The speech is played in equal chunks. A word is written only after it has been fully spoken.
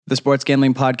The Sports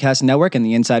Gambling Podcast Network and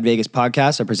the Inside Vegas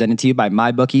podcast are presented to you by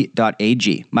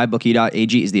MyBookie.ag.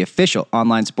 MyBookie.ag is the official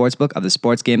online sportsbook of the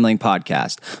Sports Gambling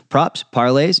Podcast. Props,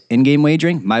 parlays, in-game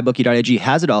wagering, MyBookie.ag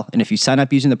has it all. And if you sign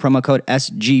up using the promo code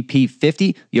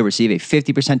SGP50, you'll receive a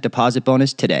 50% deposit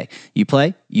bonus today. You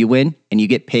play, you win, and you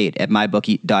get paid at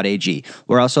MyBookie.ag.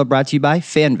 We're also brought to you by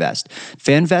FanVest.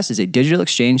 FanVest is a digital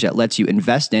exchange that lets you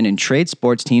invest in and trade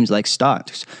sports teams like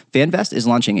stocks. FanVest is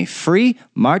launching a free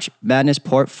March Madness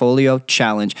portfolio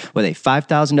challenge with a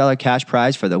 $5,000 cash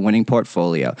prize for the winning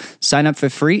portfolio. Sign up for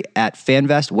free at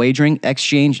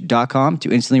FanVestWageringExchange.com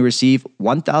to instantly receive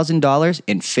 $1,000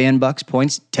 in FanBucks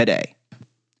points today.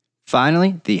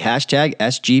 Finally, the hashtag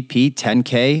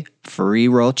SGP10K free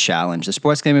roll challenge. The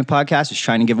Sports Gambling Podcast is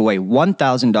trying to give away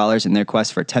 $1,000 in their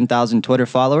quest for 10,000 Twitter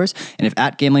followers. And if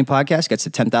at Gambling Podcast gets to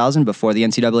 10,000 before the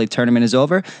NCAA tournament is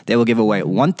over, they will give away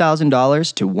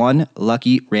 $1,000 to one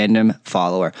lucky random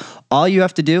follower. All you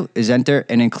have to do is enter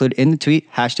and include in the tweet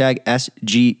hashtag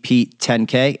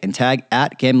SGP10K and tag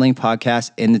at Gambling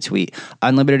Podcast in the tweet.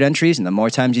 Unlimited entries, and the more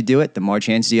times you do it, the more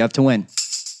chances you have to win.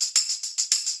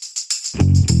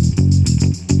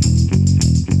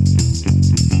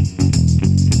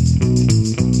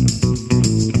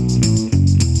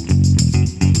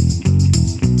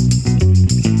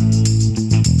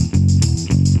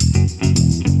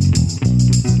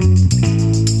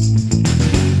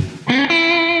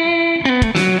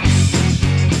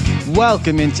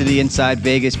 Welcome into the Inside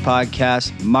Vegas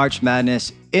podcast. March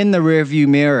Madness in the rearview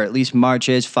mirror, at least March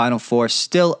is. Final Four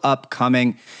still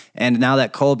upcoming. And now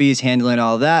that Colby's handling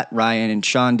all that, Ryan and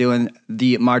Sean doing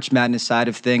the March Madness side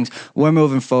of things, we're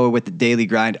moving forward with the daily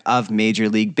grind of Major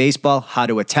League Baseball, how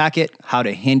to attack it, how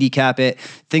to handicap it,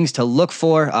 things to look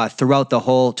for throughout the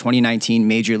whole 2019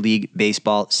 Major League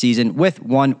Baseball season with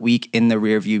 1 week in the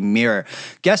rearview mirror.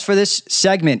 Guest for this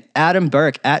segment, Adam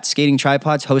Burke at Skating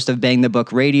Tripods, host of Bang the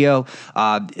Book Radio,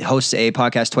 hosts a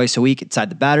podcast twice a week inside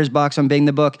the batter's box on Bang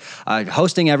the Book,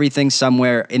 hosting everything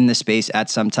somewhere in the space at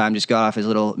some time. Just got off his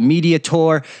little media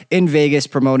tour in Vegas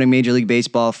promoting Major League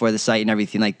Baseball for the site and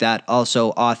everything like that. Also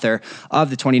author of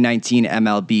the 2019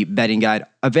 MLB betting guide,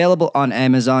 available on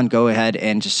Amazon. Go ahead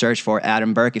and just search for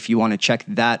Adam Burke if you want to check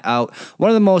that out.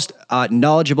 One of the most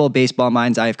knowledgeable baseball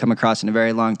minds I have come across in a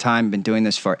very long time. Been doing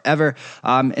this forever.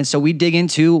 And so we dig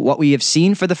into what we have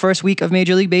seen for the first week of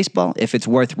Major League Baseball, if it's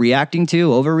worth reacting to,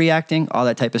 overreacting, all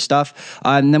that type of stuff.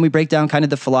 And then we break down kind of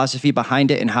the philosophy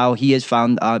behind it and how he has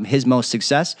found his most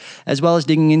success, as well as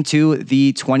digging into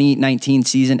the 2019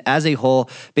 season as a whole,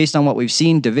 based on what we've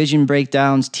seen, division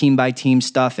breakdowns, team by team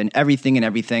stuff, and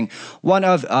everything. One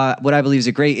of what I believe is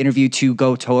a great interview to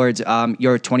go towards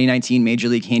your 2019 Major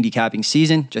League handicapping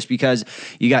season, just because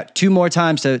you got two more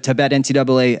times to bet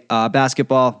NCAA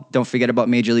basketball. Don't forget about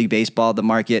Major League Baseball. The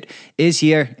market is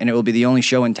here, and it will be the only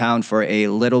show in town for a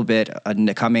little bit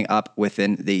coming up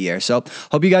within the year. So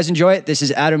hope you guys enjoy it. This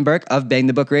is Adam Burke of Bang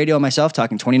the Book Radio and myself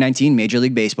talking 2019 Major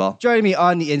League Baseball. Joining me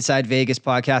on the Inside Vegas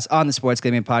podcast on the Sports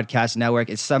Gambling Podcast Network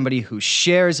is somebody who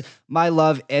shares my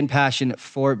love and passion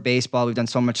for baseball. We've done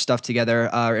so much stuff together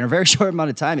in a very short amount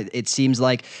of time. It seems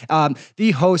like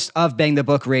the host of Bang the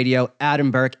Book Radio, Adam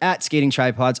Burke at Skating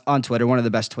Tripods on Twitter, one of the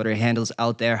best Twitter handles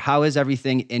out there. How is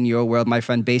everything in your world, my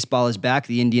friend? Baseball is back.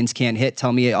 The Indians can't hit.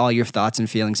 Tell me all your thoughts and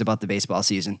feelings about the baseball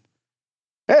season.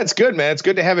 Yeah, it's good, man. It's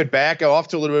good to have it back. Off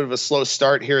to a little bit of a slow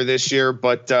start here this year,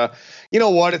 but you know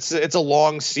what? It's a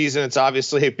long season. It's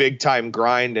obviously a big time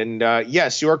grind, and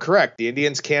yes, you are correct. The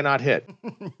Indians cannot hit.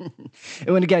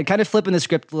 And again, kind of flipping the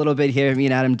script a little bit here. Me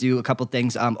and Adam do a couple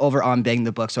things over on Bang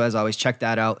the Book. So as always, check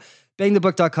that out.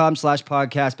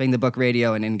 BangTheBook.com/podcast, Bang the Book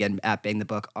Radio, and then again at Bang the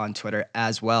Book on Twitter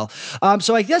as well.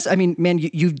 So I guess, I mean, man,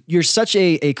 you're such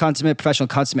a consummate professional,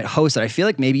 consummate host that I feel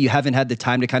like maybe you haven't had the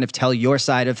time to kind of tell your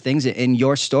side of things in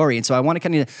your story. And so I want to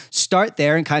kind of start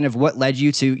there and kind of what led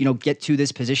you to, get to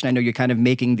this position. I know you're kind of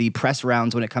making the press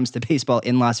rounds when it comes to baseball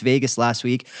in Las Vegas last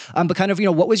week. But kind of,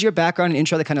 what was your background and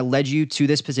intro that kind of led you to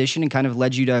this position and kind of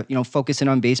led you to, focus in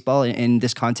on baseball in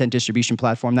this content distribution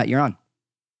platform that you're on?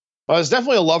 I was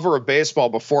definitely a lover of baseball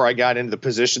before I got into the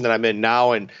position that I'm in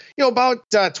now. And, about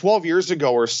 12 years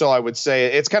ago or so, I would say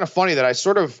it's kind of funny that I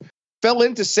sort of fell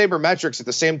into sabermetrics at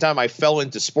the same time I fell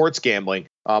into sports gambling.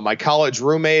 My college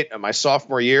roommate my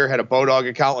sophomore year had a Bodog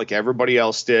account like everybody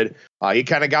else did. He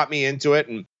kind of got me into it,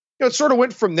 and it sort of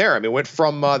went from there. I mean, it went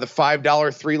from the $5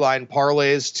 3-line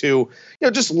parlays to,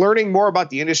 just learning more about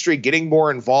the industry, getting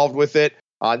more involved with it.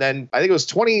 Then I think it was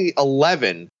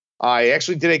 2011. I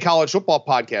actually did a college football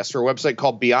podcast for a website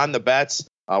called Beyond the Bets,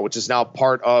 which is now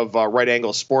part of Right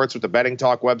Angle Sports with the Betting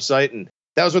Talk website. And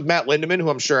that was with Matt Lindeman, who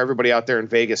I'm sure everybody out there in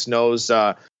Vegas knows.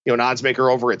 an odds maker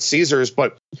over at Caesars.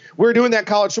 But we were doing that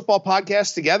college football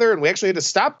podcast together, and we actually had to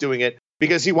stop doing it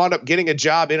because he wound up getting a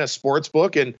job in a sports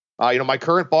book. And my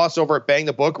current boss over at Bang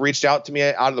the Book reached out to me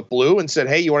out of the blue and said,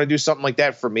 "Hey, you want to do something like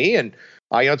that for me?" And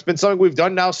it's been something we've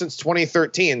done now since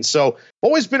 2013. So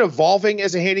always been evolving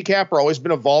as a handicapper, always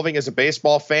been evolving as a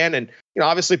baseball fan, and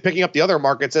obviously picking up the other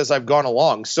markets as I've gone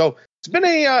along. So it's been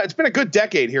a good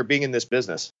decade here being in this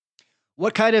business.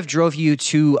 What kind of drove you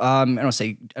to, I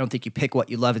don't think you pick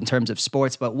what you love in terms of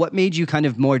sports, but what made you kind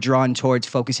of more drawn towards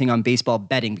focusing on baseball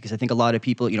betting? Because I think a lot of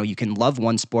people, you can love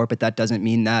one sport, but that doesn't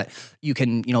mean that you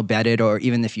can, bet it, or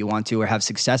even if you want to, or have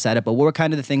success at it. But what were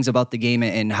kind of the things about the game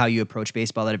and how you approach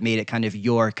baseball that have made it kind of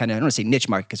your I don't want to say niche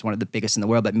market, because one of the biggest in the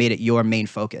world, but made it your main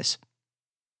focus?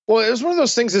 Well, it was one of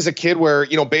those things as a kid where,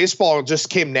 baseball just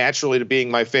came naturally to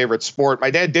being my favorite sport. My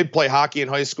dad did play hockey in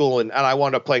high school, and I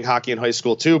wound up playing hockey in high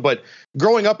school too. But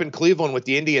growing up in Cleveland with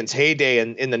the Indians' heyday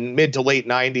in the mid to late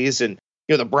 90s, and,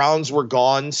 the Browns were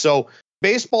gone. So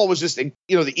baseball was just,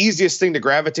 the easiest thing to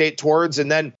gravitate towards.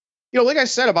 And then, like I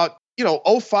said, about,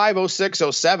 05, 06,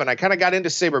 07, I kind of got into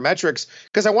sabermetrics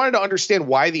because I wanted to understand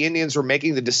why the Indians were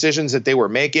making the decisions that they were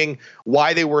making,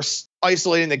 why they were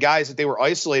isolating the guys that they were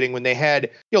isolating when they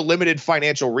had, limited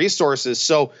financial resources.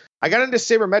 So I got into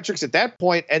sabermetrics at that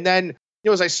point. And then,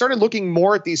 as I started looking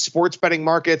more at these sports betting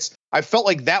markets, I felt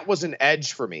like that was an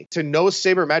edge for me to know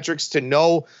sabermetrics, to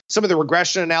know some of the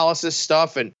regression analysis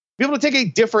stuff, and be able to take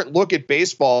a different look at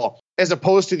baseball as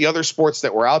opposed to the other sports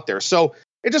that were out there. So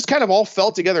it just kind of all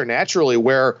fell together naturally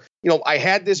where, I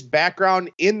had this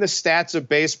background in the stats of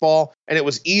baseball, and it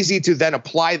was easy to then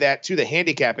apply that to the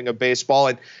handicapping of baseball.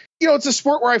 And, it's a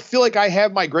sport where I feel like I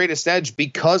have my greatest edge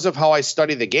because of how I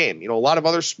study the game. A lot of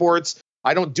other sports,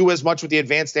 I don't do as much with the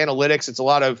advanced analytics. It's a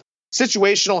lot of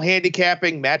situational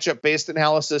handicapping, matchup-based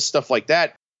analysis, stuff like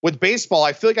that. With baseball,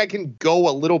 I feel like I can go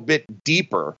a little bit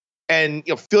deeper and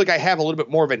feel like I have a little bit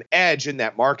more of an edge in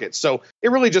that market. So it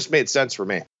really just made sense for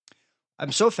me.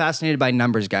 I'm so fascinated by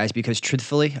numbers, guys, because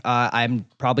truthfully, I'm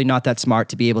probably not that smart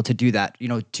to be able to do that,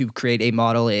 to create a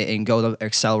model and go the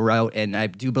Excel route. And I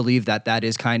do believe that that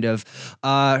is kind of,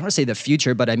 I don't want to say the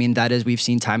future, but I mean, that is, we've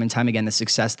seen time and time again, the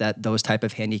success that those type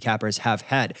of handicappers have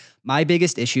had. My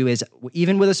biggest issue is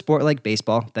even with a sport like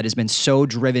baseball that has been so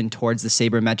driven towards the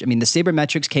sabermetrics. I mean, the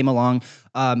sabermetrics came along,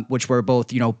 which were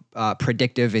both,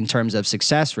 predictive in terms of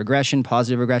success, regression,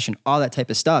 positive regression, all that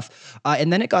type of stuff.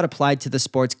 And then it got applied to the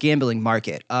sports gambling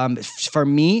market. For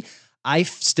me, I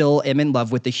still am in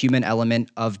love with the human element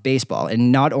of baseball.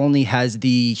 And not only has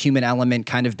the human element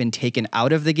kind of been taken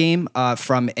out of the game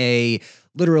from a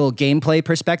literal gameplay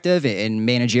perspective and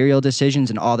managerial decisions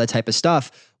and all that type of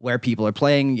stuff where people are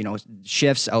playing,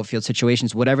 shifts, outfield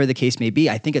situations, whatever the case may be.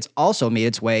 I think it's also made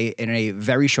its way in a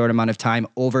very short amount of time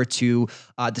over to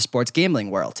the sports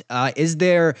gambling world. Is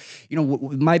there,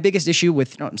 my biggest issue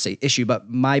with, I don't say issue, but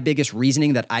my biggest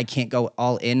reasoning that I can't go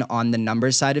all in on the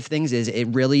numbers side of things is it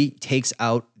really takes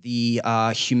out the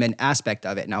human aspect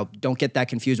of it. Now, don't get that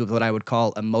confused with what I would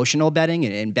call emotional betting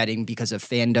and betting because of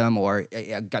fandom or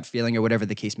a gut feeling or whatever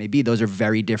the case may be. Those are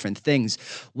very different things.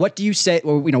 What do you say,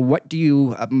 or, what do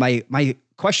you, my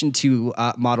question to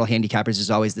model handicappers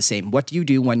is always the same. What do you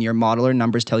do when your model or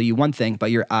numbers tell you one thing, but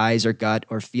your eyes or gut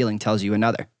or feeling tells you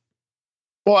another?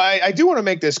 Well, I do want to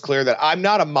make this clear that I'm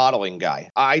not a modeling guy.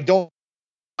 I don't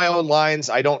my own lines.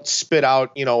 I don't spit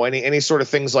out, any sort of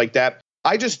things like that.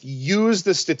 I just use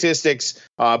the statistics,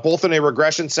 both in a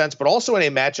regression sense, but also in a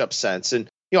matchup sense. And,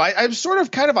 I'm sort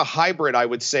of kind of a hybrid, I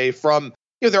would say, from,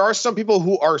 there are some people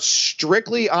who are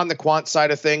strictly on the quant side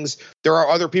of things. There are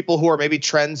other people who are maybe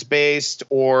trends based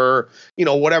or,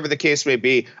 whatever the case may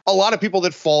be. A lot of people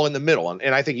that fall in the middle.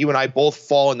 And I think you and I both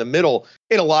fall in the middle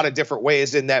in a lot of different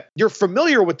ways in that you're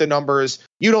familiar with the numbers.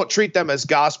 You don't treat them as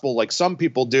gospel like some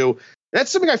people do.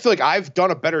 That's something I feel like I've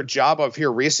done a better job of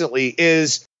here recently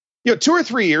is, 2 or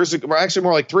 3 years ago, or actually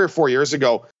more like 3 or 4 years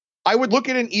ago, I would look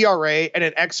at an ERA and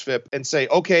an XFIP and say,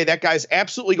 okay, that guy's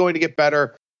absolutely going to get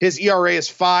better. His ERA is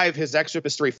 5, his XFIP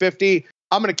is 350.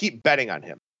 I'm going to keep betting on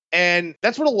him. And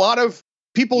that's what a lot of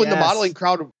people in the modeling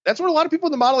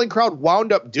crowd,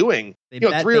 wound up doing, they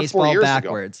bet 3 or 4 years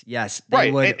backwards. ago. Yes.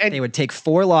 They would take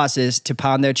 4 losses to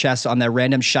pound their chest on their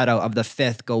random shutout of the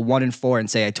 5th, go 1-4 and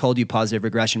say, I told you positive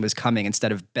regression was coming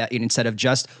instead of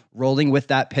just rolling with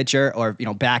that pitcher or,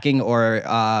 backing or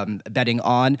betting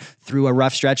on through a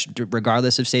rough stretch,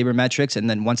 regardless of sabermetrics. And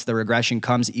then once the regression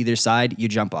comes either side, you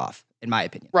jump off, in my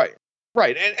opinion.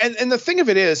 Right. And the thing of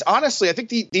it is, honestly, I think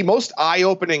the most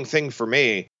eye-opening thing for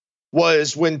me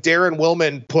was when Darren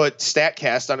Willman put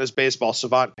StatCast on his Baseball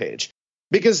Savant page,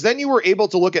 because then you were able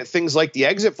to look at things like the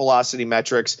exit velocity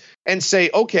metrics and say,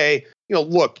 okay,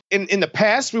 look, in the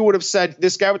past, we would have said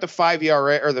this guy with the 5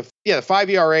 ERA or the 5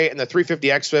 ERA and the 350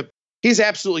 xFIP, he's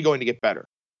absolutely going to get better.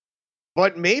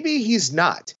 But maybe he's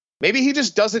not. Maybe he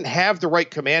just doesn't have the right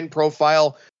command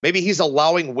profile. Maybe he's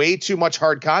allowing way too much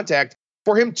hard contact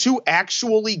for him to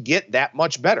actually get that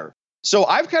much better. So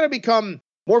I've kind of become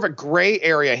more of a gray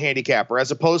area handicapper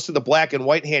as opposed to the black and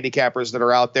white handicappers that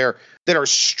are out there that are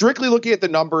strictly looking at the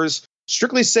numbers,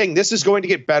 strictly saying this is going to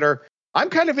get better. I'm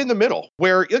kind of in the middle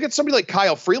where you look at somebody like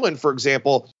Kyle Freeland, for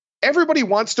example. Everybody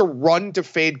wants to run to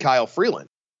fade Kyle Freeland.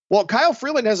 Well, Kyle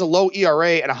Freeland has a low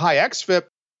ERA and a high xFIP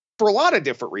for a lot of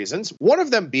different reasons. One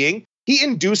of them being he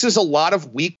induces a lot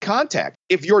of weak contact.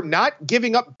 If you're not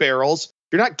giving up barrels,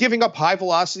 you're not giving up high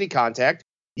velocity contact,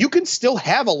 you can still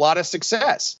have a lot of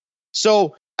success.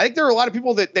 So I think there are a lot of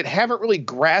people that haven't really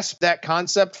grasped that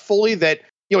concept fully, that,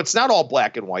 it's not all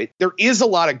black and white. There is a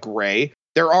lot of gray.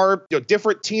 There are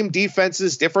different team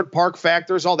defenses, different park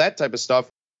factors, all that type of stuff.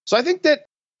 So I think that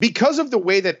because of the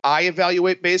way that I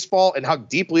evaluate baseball and how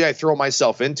deeply I throw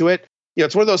myself into it,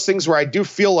 it's one of those things where I do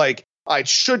feel like it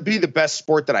should be the best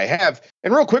sport that I have.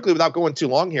 And real quickly, without going too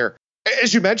long here,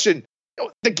 as you mentioned,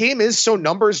 the game is so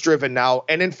numbers driven now.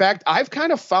 And in fact, I've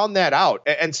kind of found that out.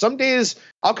 And some days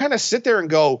I'll kind of sit there and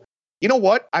go, you know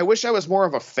what? I wish I was more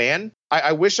of a fan.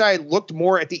 I wish I looked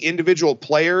more at the individual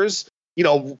players,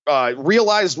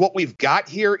 realized what we've got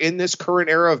here in this current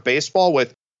era of baseball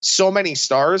with so many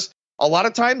stars. A lot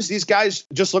of times these guys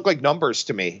just look like numbers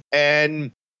to me.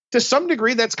 And to some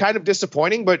degree, that's kind of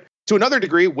disappointing. But to another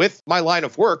degree, with my line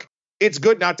of work, it's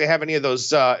good not to have any of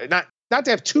those, not to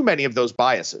have too many of those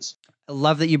biases. I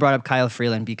love that you brought up Kyle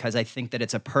Freeland, because I think that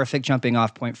it's a perfect jumping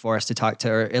off point for us to talk to,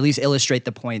 or at least illustrate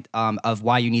the point of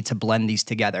why you need to blend these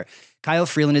together. Kyle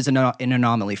Freeland is an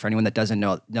anomaly for anyone that doesn't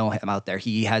know him out there.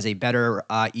 He has a better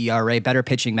ERA, better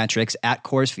pitching metrics at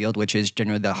Coors Field, which is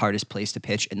generally the hardest place to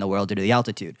pitch in the world due to the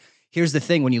altitude. Here's the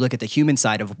thing, when you look at the human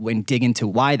side of when dig into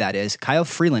why that is, Kyle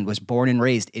Freeland was born and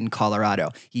raised in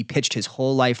Colorado. He pitched his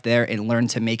whole life there and learned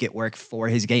to make it work for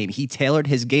his game. He tailored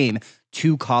his game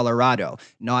to Colorado,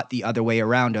 not the other way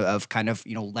around of kind of,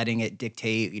 letting it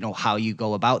dictate, how you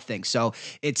go about things. So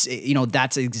it's,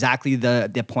 that's exactly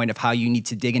the point of how you need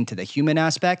to dig into the human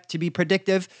aspect to be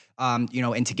predictive,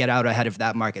 and to get out ahead of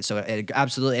that market. So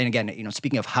absolutely. And again,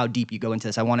 speaking of how deep you go into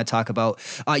this, I want to talk about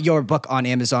your book on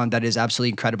Amazon that is absolutely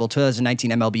incredible.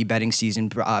 2019 MLB betting season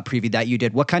preview that you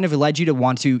did. What kind of led you to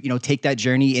want to, take that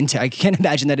journey into, I can't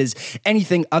imagine that is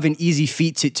anything of an easy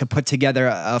feat to put together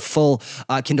a full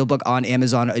Kindle book on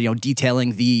Amazon,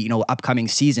 detailing the, upcoming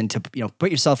season, to,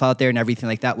 put yourself out there and everything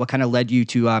like that. What kind of led you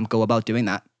to go about doing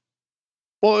that?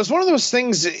 Well, it was one of those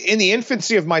things in the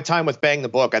infancy of my time with Bang the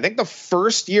Book. I think the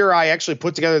first year I actually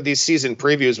put together these season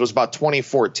previews was about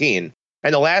 2014.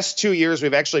 And the last 2 years,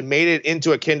 we've actually made it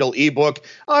into a Kindle ebook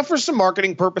for some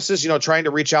marketing purposes, trying to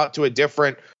reach out to a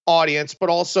different audience, but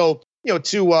also, to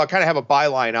kind of have a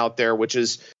byline out there, which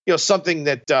is, something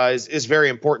that is very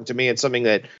important to me and something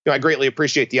that, I greatly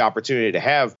appreciate the opportunity to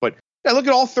have. But I look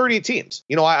at all 30 teams.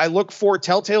 I look for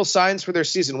telltale signs for their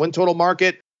season win total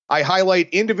market. I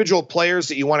highlight individual players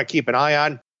that you want to keep an eye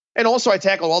on. And also I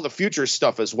tackle all the future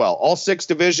stuff as well. All 6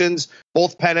 divisions,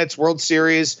 both pennants, World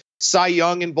Series, Cy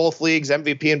Young in both leagues,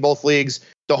 MVP in both leagues,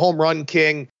 the home run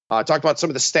king. Talked about some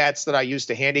of the stats that I use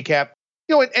to handicap.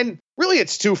 And really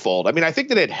it's twofold. I mean, I think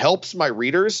that it helps my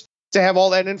readers to have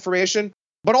all that information,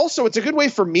 but also it's a good way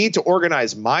for me to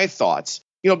organize my thoughts,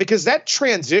 because that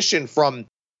transition from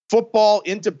football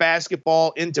into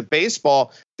basketball into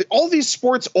baseball, all these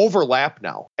sports overlap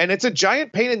now. And it's a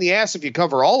giant pain in the ass if you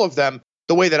cover all of them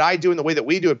the way that I do and the way that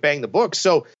we do at Bang the Book.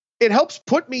 So it helps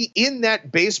put me in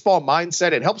that baseball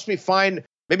mindset. It helps me find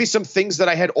maybe some things that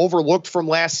I had overlooked from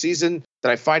last season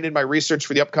that I find in my research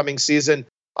for the upcoming season.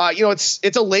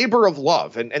 It's a labor of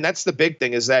love. And that's the big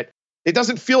thing, is that it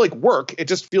doesn't feel like work. It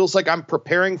just feels like I'm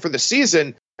preparing for the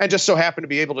season and just so happen to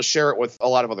be able to share it with a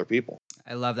lot of other people.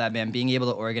 I love that, man. Being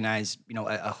able to organize,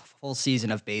 a full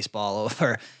season of baseball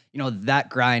over, that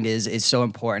grind is so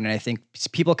important. And I think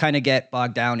people kind of get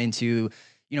bogged down into,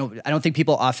 I don't think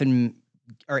people often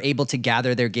are able to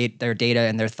gather their data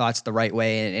and their thoughts the right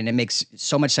way. And it makes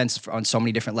so much sense on so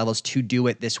many different levels to do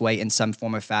it this way in some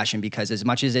form or fashion, because as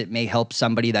much as it may help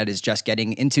somebody that is just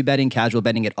getting into betting, casual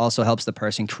betting, it also helps the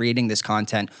person creating this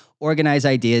content organize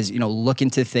ideas, look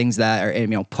into things that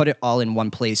are, put it all in one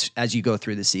place as you go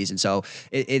through the season. So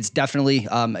it's definitely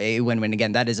a win-win.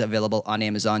 Again, that is available on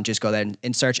Amazon. Just go there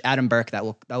and search Adam Burke. That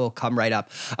will come right up.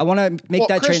 I want to make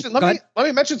that Christian, let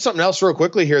me mention something else real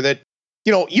quickly here that,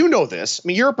 this. I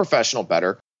mean, you're a professional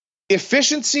bettor.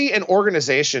 Efficiency and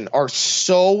organization are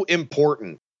so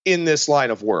important in this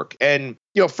line of work. And,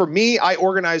 for me, I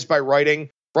organize by writing.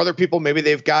 For other people, maybe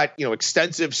they've got,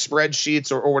 extensive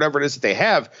spreadsheets or whatever it is that they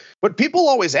have. But people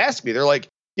always ask me, they're like,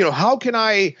 how can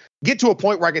I get to a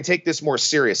point where I can take this more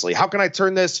seriously? How can I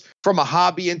turn this from a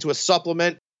hobby into a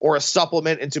supplement, or a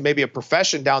supplement into maybe a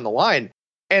profession down the line?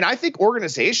 And I think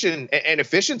organization and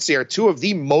efficiency are two of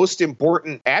the most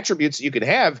important attributes that you can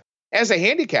have as a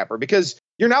handicapper, because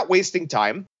you're not wasting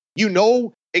time. You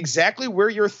know exactly where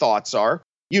your thoughts are.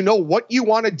 You know what you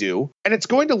want to do, and it's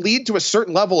going to lead to a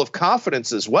certain level of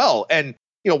confidence as well. And,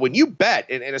 when you bet,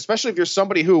 and especially if you're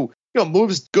somebody who,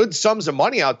 moves good sums of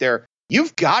money out there,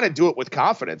 you've got to do it with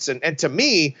confidence. And to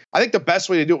me, I think the best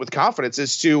way to do it with confidence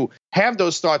is to have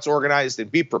those thoughts organized and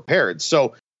be prepared.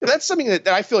 So that's something that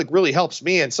I feel like really helps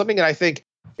me, and something that I think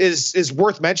is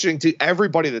worth mentioning to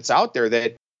everybody that's out there,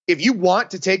 that if you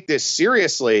want to take this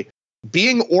seriously,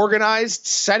 being organized,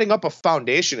 setting up a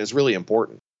foundation is really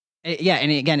important. Yeah,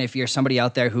 and again, if you're somebody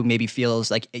out there who maybe feels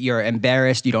like you're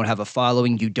embarrassed, you don't have a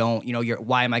following, you don't,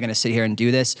 why am I going to sit here and do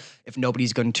this if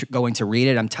nobody's going to read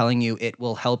it? I'm telling you, it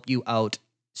will help you out.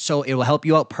 So it will help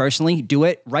you out personally. Do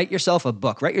it. Write yourself a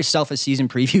book. Write yourself a season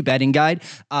preview betting guide,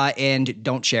 and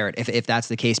don't share it if that's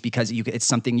the case, because it's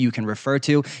something you can refer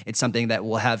to. It's something that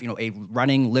will have a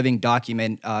running, living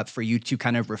document for you to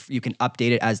kind of you can update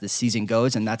it as the season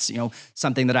goes, and that's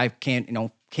something that I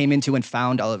can't came into and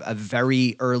found at a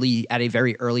very early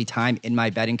time in my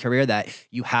betting career, that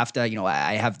you have to,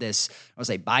 I have this, I would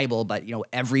say Bible, but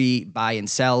every buy and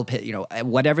sell,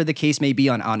 whatever the case may be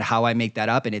on how I make that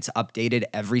up. And it's updated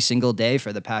every single day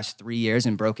for the past 3 years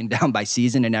and broken down by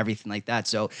season and everything like that.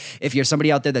 So if you're somebody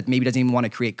out there that maybe doesn't even want to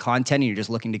create content and you're just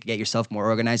looking to get yourself more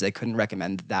organized, I couldn't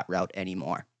recommend that route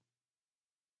anymore.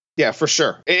 Yeah, for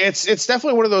sure. It's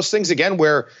definitely one of those things, again,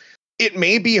 where it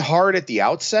may be hard at the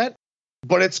outset,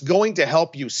 but it's going to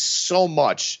help you so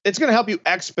much. It's going to help you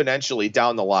exponentially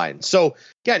down the line. So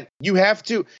again, you have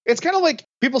to, it's kind of like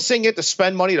people saying you have to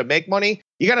spend money to make money.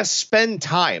 You got to spend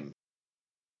time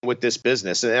with this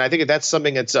business. And I think that's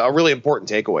something that's a really important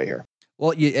takeaway here.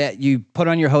 Well, you put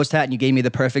on your host hat and you gave me the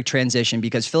perfect transition,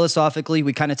 because philosophically,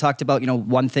 we kind of talked about,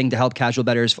 one thing to help casual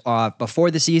bettors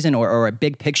before the season, or a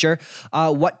big picture.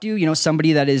 What do,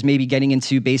 somebody that is maybe getting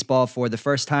into baseball for the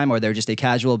first time, or they're just a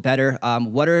casual bettor,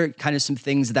 what are kind of some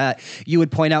things that you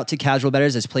would point out to casual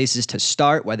bettors as places to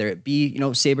start, whether it be,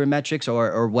 sabermetrics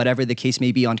or whatever the case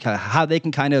may be, on kind of how they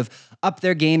can kind of up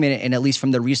their game and at least from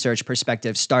the research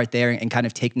perspective, start there and kind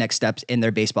of take next steps in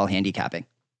their baseball handicapping?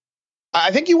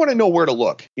 I think you want to know where to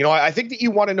look. I think that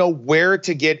you want to know where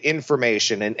to get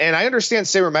information. And I understand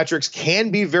sabermetrics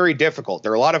can be very difficult.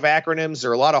 There are a lot of acronyms. There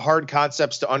are a lot of hard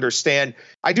concepts to understand.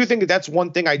 I do think that that's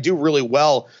one thing I do really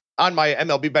well on my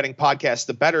MLB betting podcast,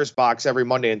 The Bettor's Box, every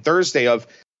Monday and Thursday, of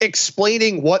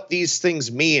explaining what these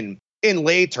things mean in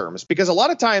lay terms. Because a lot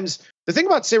of times, the thing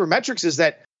about sabermetrics is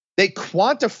that they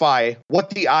quantify what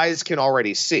the eyes can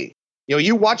already see.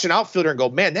 You watch an outfielder and go,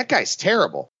 man, that guy's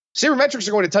terrible. Sabermetrics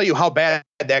are going to tell you how bad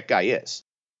that guy is.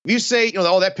 If you say,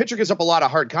 that pitcher gives up a lot of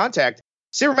hard contact,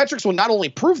 sabermetrics will not only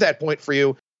prove that point for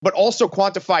you, but also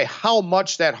quantify how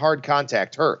much that hard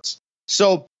contact hurts.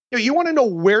 So, you want to know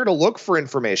where to look for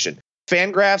information.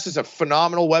 Fangraphs is a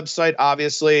phenomenal website,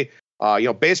 obviously.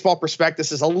 Baseball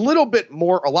Prospectus is a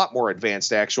lot more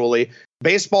advanced, actually.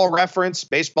 Baseball Reference,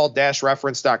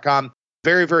 baseball-reference.com,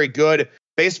 very, very good.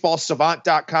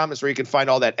 Baseballsavant.com is where you can find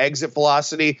all that exit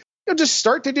velocity. Just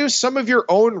start to do some of your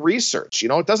own research.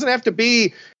 It doesn't have to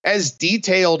be as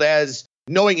detailed as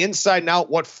knowing inside and out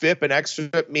what FIP and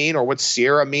XFIP mean, or what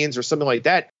Sierra means, or something like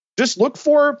that. Just look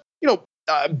for,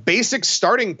 basic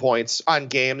starting points on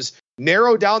games,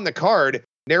 narrow down the card,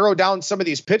 narrow down some of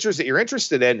these pitchers that you're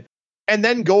interested in, and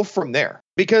then go from there.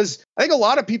 Because I think a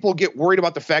lot of people get worried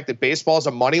about the fact that baseball is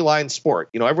a money line sport.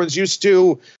 Everyone's used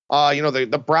to,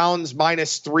 the Browns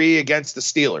 -3 against the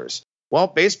Steelers. Well,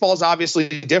 baseball is obviously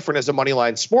different as a money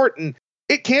line sport, and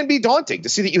it can be daunting to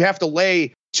see that you have to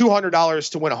lay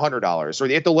 $200 to win $100, or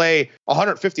you have to lay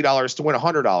 $150 to win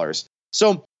 $100.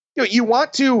 So, you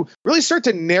want to really start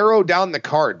to narrow down the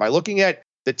card by looking at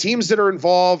the teams that are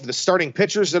involved, the starting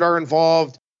pitchers that are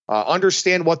involved,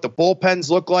 understand what the bullpens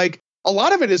look like. A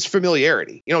lot of it is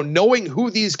familiarity, knowing who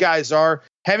these guys are,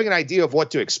 having an idea of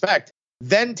what to expect,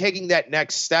 then taking that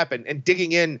next step and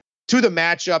digging in to the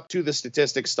matchup, to the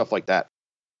statistics, stuff like that.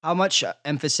 How much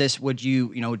emphasis would do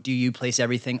you place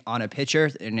everything on a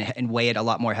pitcher and weigh it a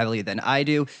lot more heavily than I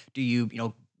do? Do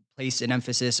you, place an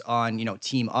emphasis on,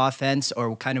 team offense,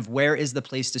 or kind of where is the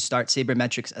place to start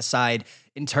sabermetrics aside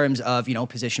in terms of,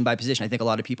 position by position? I think a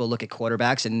lot of people look at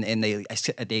quarterbacks and they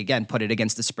again put it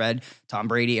against the spread. Tom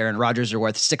Brady, Aaron Rodgers are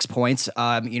worth 6 points.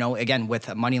 Again, with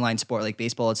a money line sport like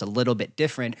baseball, it's a little bit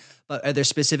different, but are there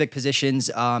specific positions?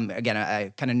 Again,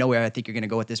 I kind of know where I think you're going to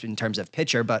go with this in terms of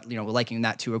pitcher, but, liking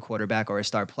that to a quarterback or a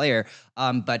star player.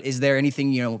 But is there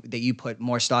anything, that you put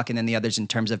more stock in than the others in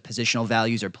terms of positional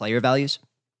values or player values?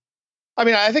 I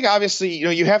mean, I think obviously,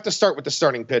 you have to start with the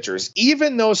starting pitchers.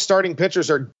 Even though starting pitchers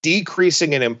are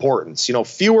decreasing in importance,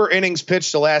 fewer innings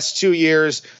pitched the last 2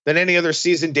 years than any other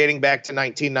season dating back to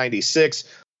 1996.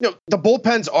 The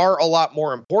bullpens are a lot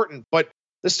more important, but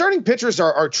the starting pitchers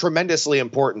are tremendously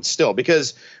important still,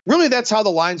 because really that's how the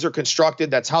lines are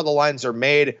constructed. That's how the lines are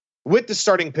made, with the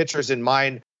starting pitchers in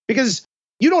mind, because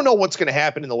you don't know what's going to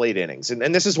happen in the late innings.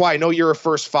 And this is why I know you're a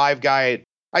first five guy.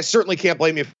 I certainly can't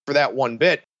blame you for that one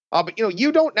bit. But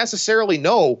you don't necessarily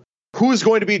know who's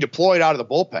going to be deployed out of the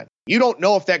bullpen. You don't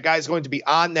know if that guy's going to be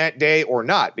on that day or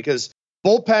not, because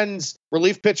bullpens,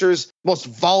 relief pitchers, most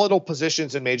volatile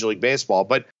positions in Major League Baseball.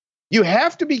 But you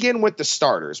have to begin with the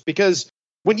starters, because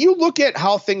when you look at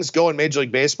how things go in Major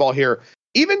League Baseball here,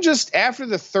 even just after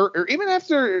the third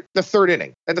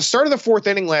inning, at the start of the fourth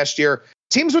inning last year,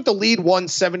 teams with the lead won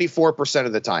 74%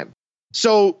 of the time.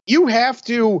 So you have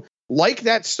to like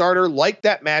that starter, like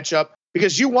that matchup,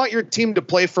 because you want your team to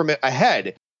play from it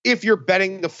ahead if you're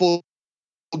betting the full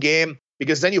game,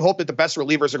 because then you hope that the best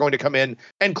relievers are going to come in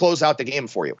and close out the game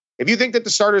for you. If you think that the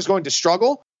starter is going to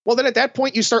struggle, well, then at that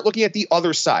point, you start looking at the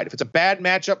other side. If it's a bad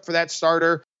matchup for that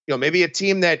starter, maybe a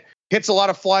team that hits a lot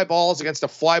of fly balls against a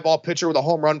fly ball pitcher with a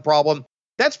home run problem,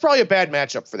 that's probably a bad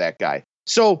matchup for that guy.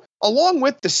 So along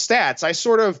with the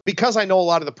stats, because I know a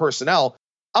lot of the personnel,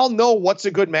 I'll know what's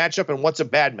a good matchup and what's a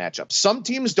bad matchup. Some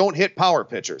teams don't hit power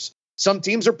pitchers. Some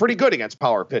teams are pretty good against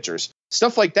power pitchers.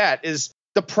 Stuff like that is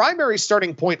the primary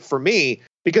starting point for me,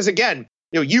 because again,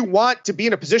 you want to be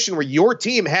in a position where your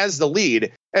team has the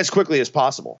lead as quickly as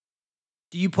possible.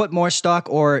 Do you put more stock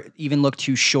or even look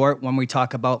too short when we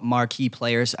talk about marquee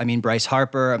players? I mean, Bryce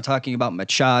Harper, I'm talking about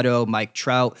Machado, Mike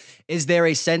Trout. Is there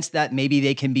a sense that maybe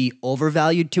they can be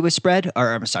overvalued to a spread?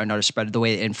 Or I'm sorry, not a spread the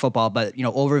way in football, but,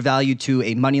 overvalued to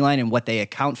a money line and what they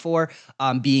account for,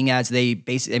 being as they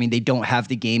basically, they don't have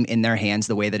the game in their hands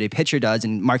the way that a pitcher does.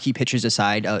 And marquee pitchers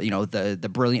aside, the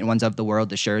brilliant ones of the world,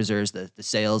 the Scherzers, the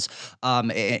Sales,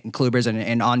 and Klubers,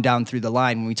 and on down through the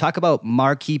line. When we talk about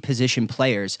marquee position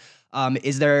players,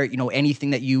 is there,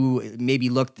 anything that you maybe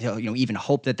look to, even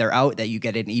hope that they're out, that you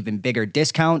get an even bigger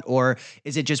discount? Or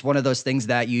is it just one of those things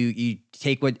that you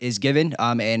take what is given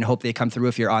and hope they come through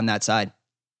if you're on that side?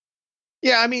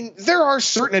 Yeah, there are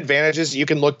certain advantages you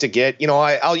can look to get.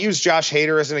 I'll use Josh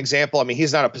Hader as an example.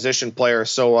 He's not a position player,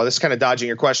 so this is kind of dodging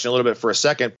your question a little bit for a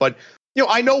second. But,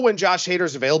 I know when Josh Hader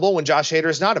is available, when Josh Hader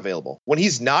is not available. When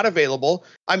he's not available,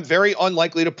 I'm very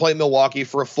unlikely to play Milwaukee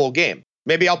for a full game.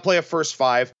 Maybe I'll play a first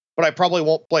five, but I probably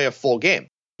won't play a full game.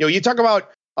 You talk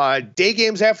about day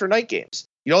games after night games.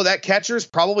 That catcher's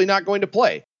probably not going to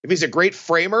play. If he's a great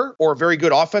framer or a very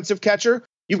good offensive catcher,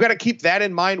 you've got to keep that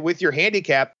in mind with your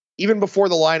handicap even before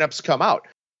the lineups come out.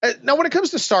 Now, when it comes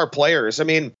to star players,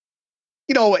 there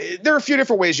are a few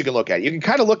different ways you can look at it. You can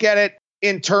kind of look at it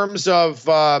in terms of,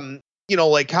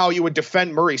 like how you would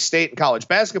defend Murray State in college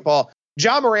basketball.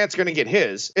 Ja Morant's going to get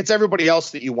his. It's everybody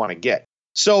else that you want to get.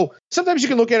 So sometimes you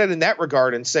can look at it in that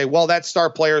regard and say, well, that star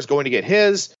player is going to get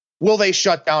his. Will they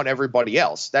shut down everybody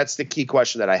else? That's the key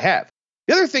question that I have.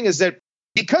 The other thing is that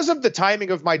because of the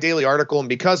timing of my daily article and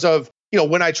because of,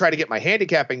 when I try to get my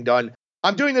handicapping done,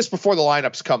 I'm doing this before the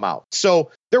lineups come out.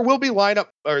 So there will be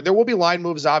line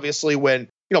moves, obviously, when,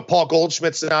 Paul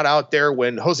Goldschmidt's not out there,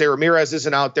 when Jose Ramirez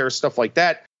isn't out there, stuff like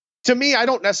that. To me, I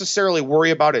don't necessarily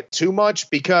worry about it too much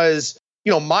because,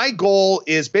 my goal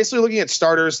is basically looking at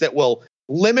starters that will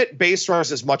limit base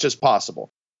runners as much as possible.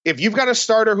 If you've got a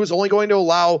starter who's only going to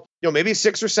allow, maybe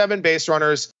 6 or 7 base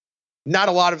runners, not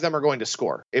a lot of them are going to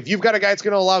score. If you've got a guy that's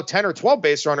going to allow 10 or 12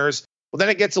 base runners, well, then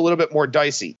it gets a little bit more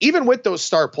dicey. Even with those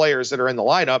star players that are in the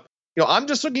lineup, I'm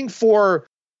just looking for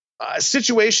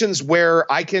situations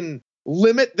where I can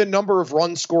limit the number of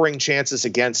run scoring chances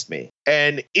against me.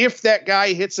 And if that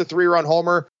guy hits a 3-run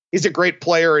homer, he's a great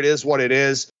player. It is what it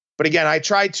is. But again, I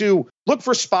try to look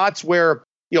for spots where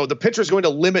the pitcher is going to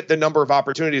limit the number of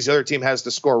opportunities the other team has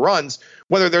to score runs,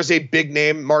 whether there's a big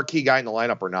name marquee guy in the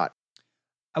lineup or not.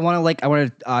 I want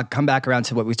to come back around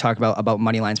to what we talked about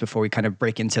money lines before we kind of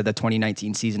break into the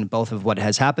 2019 season, both of what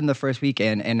has happened the first week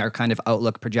and our kind of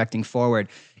outlook projecting forward.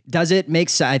 Does it make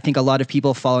sense? I think a lot of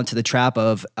people fall into the trap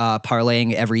of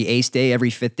parlaying every ace day, every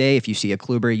fifth day. If you see a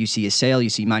Kluber, you see a Sale, you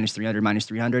see minus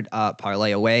 300,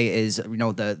 parlay away is,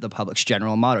 the public's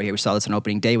general motto here. We saw this on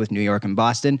opening day with New York and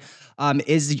Boston.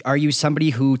 Are you somebody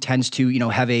who tends to,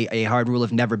 have a hard rule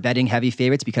of never betting heavy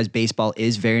favorites because baseball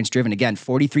is variance driven? Again,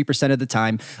 43% of the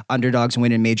time, underdogs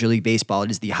win in Major League Baseball.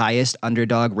 It is the highest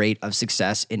underdog rate of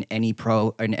success in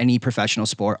any professional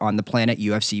sport on the planet,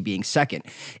 UFC being second.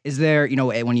 Is there,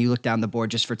 when you look down the board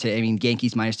just for today,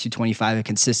 Yankees minus 225 have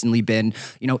consistently been,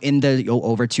 in the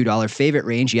over $2 favorite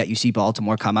range, yet you see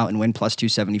Baltimore come out and win plus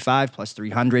 275, plus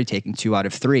 300, taking 2 out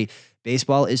of 3.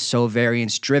 Baseball is so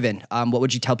variance driven. What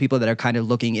would you tell people that are kind of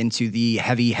looking into the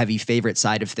heavy favorite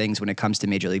side of things when it comes to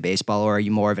Major League Baseball? Or are you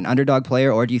more of an underdog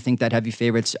player, or do you think that heavy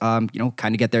favorites, kind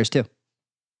of get theirs too?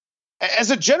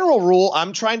 As a general rule,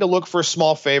 I'm trying to look for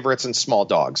small favorites and small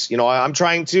dogs. I'm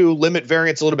trying to limit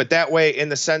variance a little bit that way, in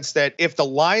the sense that if the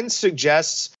line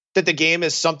suggests that the game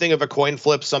is something of a coin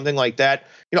flip, something like that,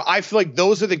 I feel like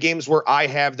those are the games where I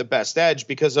have the best edge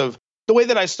because of the way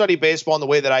that I study baseball and the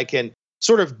way that I can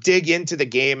sort of dig into the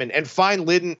game and find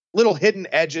little hidden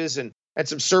edges and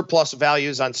some surplus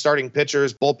values on starting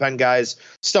pitchers, bullpen guys,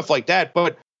 stuff like that.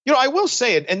 But, I will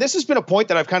say it, and this has been a point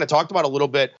that I've kind of talked about a little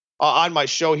bit on my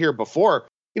show here before.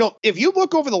 If you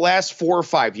look over the last 4 or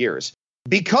 5 years,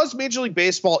 because Major League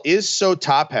Baseball is so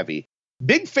top heavy,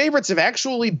 big favorites have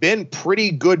actually been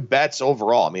pretty good bets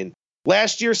overall.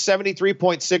 Last year,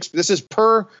 73.6. This is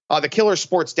per the Killer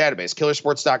Sports database,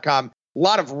 killersports.com. A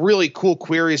lot of really cool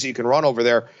queries that you can run over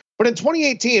there. But in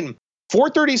 2018,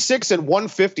 436 and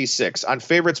 156 on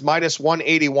favorites minus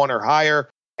 181 or higher.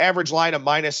 Average line of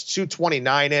minus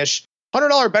 229-ish.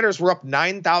 $100 bettors were up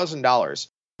 $9,000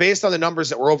 based on the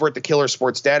numbers that were over at the Killer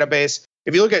Sports database.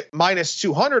 If you look at minus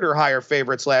 200 or higher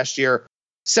favorites last year,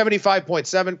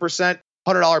 75.7%.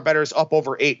 $100 bettors up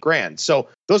over $8,000. So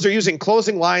those are using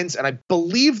closing lines, and I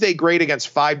believe they grade against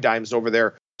 5 dimes over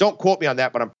there. Don't quote me on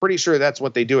that, but I'm pretty sure that's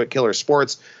what they do at Killer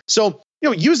Sports. So,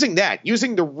 using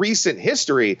the recent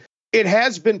history, it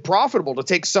has been profitable to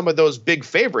take some of those big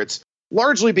favorites,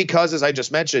 largely because, as I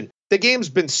just mentioned, the game's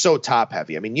been so top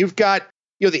heavy. You've got,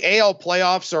 the AL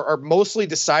playoffs are mostly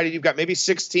decided. You've got maybe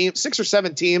 6 or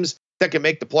 7 teams that can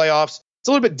make the playoffs. It's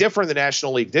a little bit different in the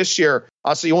National League this year,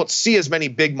 so you won't see as many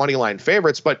big money line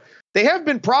favorites, but they have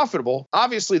been profitable.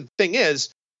 Obviously, the thing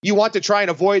is, you want to try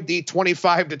and avoid the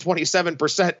 25 to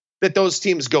 27% that those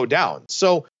teams go down.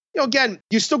 So, again,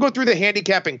 you still go through the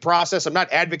handicapping process. I'm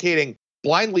not advocating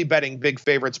blindly betting big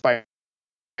favorites by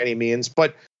any means,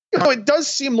 but, it does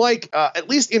seem like, at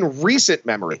least in recent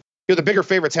memory, the bigger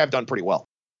favorites have done pretty well.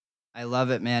 I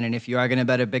love it, man. And if you are going to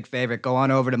bet a big favorite, go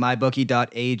on over to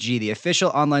mybookie.ag, the official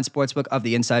online sportsbook of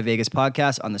the Inside Vegas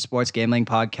podcast on the Sports Gambling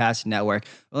Podcast Network.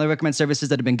 We only recommend services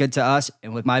that have been good to us.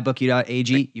 And with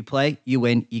mybookie.ag, you play, you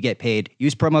win, you get paid.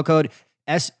 Use promo code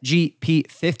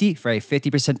SGP50 for a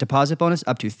 50% deposit bonus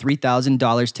up to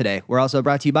 $3,000 today. We're also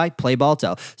brought to you by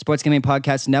PlayBalto. Sports Gambling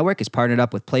Podcast Network is partnered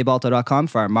up with PlayBalto.com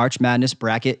for our March Madness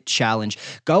Bracket Challenge.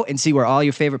 Go and see where all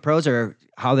your favorite pros are,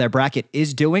 how their bracket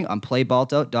is doing on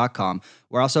playbalto.com.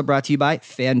 We're also brought to you by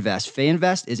FanVest.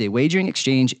 FanVest is a wagering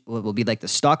exchange. It will be like the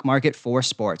stock market for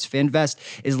sports. FanVest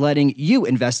is letting you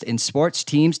invest in sports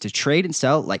teams to trade and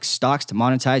sell like stocks to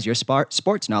monetize your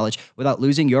sports knowledge without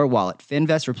losing your wallet.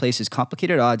 FanVest replaces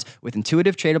complicated odds with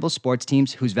intuitive tradable sports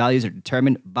teams whose values are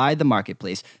determined by the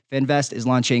marketplace. FanVest is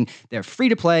launching their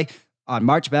free-to-play on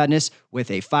March Madness with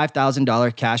a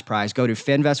 $5,000 cash prize. Go to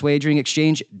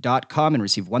fanvestwageringexchange.com and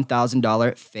receive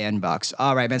 $1,000 fan bucks.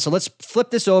 All right, man. So let's flip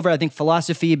this over. I think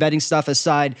philosophy, betting stuff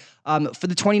aside, for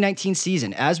the 2019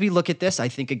 season, as we look at this, I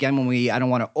think, again, I don't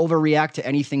want to overreact to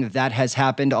anything that has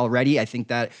happened already. I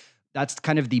think that's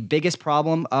kind of the biggest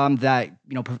problem that,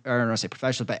 I don't want to say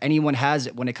professionals, but anyone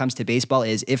has when it comes to baseball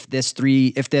is if this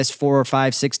 4 or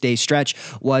 5, 6 day stretch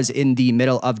was in the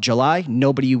middle of July,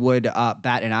 nobody would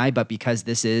bat an eye. But because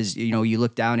this is, you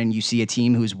look down and you see a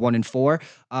team who's 1-4,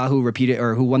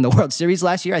 who won the World Series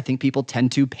last year, I think people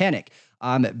tend to panic.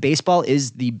 Baseball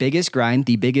is the biggest grind,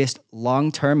 the biggest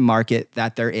long-term market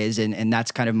that there is. And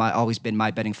that's kind of always been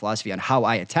my betting philosophy on how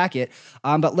I attack it.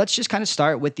 But let's just kind of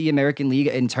start with the American League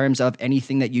in terms of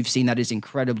anything that you've seen that is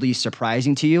incredibly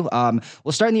surprising to you.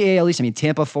 We'll start in the AL East.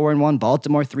 Tampa 4-1,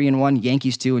 Baltimore 3-1,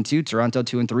 Yankees 2-2, Toronto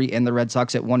 2-3, and the Red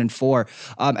Sox at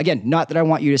 1-4. Again, not that I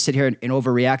want you to sit here and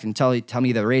overreact and tell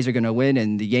me the Rays are going to win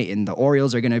and the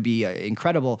Orioles are going to be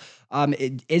incredible.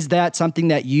 Is that something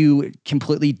that you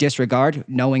completely disregard,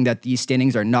 knowing that these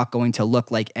standings are not going to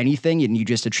look like anything and you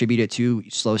just attribute it to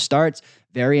slow starts,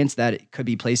 variance that could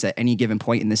be placed at any given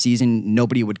point in the season,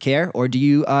 nobody would care? Or do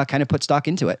you kind of put stock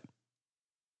into it?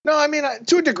 No, I mean,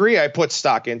 to a degree, I put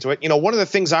stock into it. One of the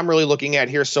things I'm really looking at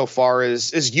here so far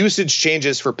is usage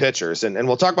changes for pitchers. And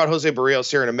we'll talk about Jose Barrios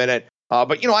here in a minute.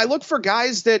 But I look for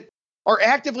guys that are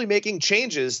actively making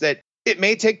changes that it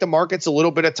may take the markets a little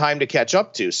bit of time to catch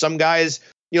up to. Some guys,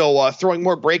 throwing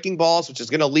more breaking balls, which is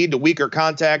going to lead to weaker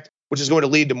contact, which is going to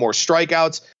lead to more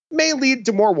strikeouts, may lead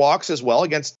to more walks as well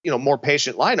against, more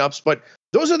patient lineups. But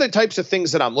those are the types of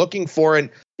things that I'm looking for.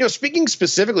 And, speaking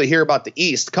specifically here about the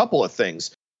East, couple of things.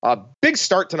 Big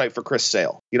start tonight for Chris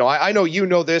Sale. I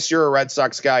know this. You're a Red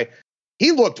Sox guy.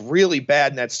 He looked really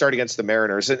bad in that start against the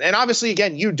Mariners. And obviously,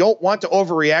 again, you don't want to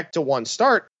overreact to one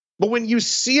start. But when you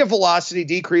see a velocity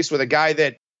decrease with a guy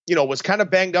that, was kind of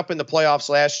banged up in the playoffs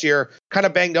last year, kind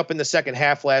of banged up in the second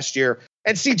half last year,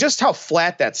 and see just how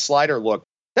flat that slider looked,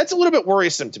 that's a little bit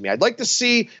worrisome to me. I'd like to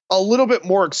see a little bit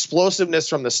more explosiveness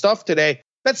from the stuff today.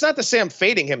 That's not to say I'm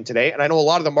fading him today. And I know a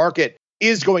lot of the market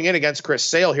is going in against Chris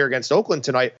Sale here against Oakland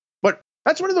tonight. But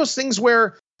that's one of those things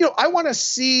where, I want to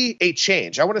see a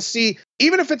change. I want to see,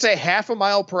 even if it's a half a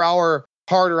mile per hour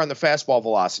harder on the fastball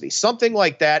velocity, something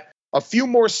like that, a few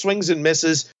more swings and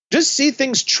misses, just see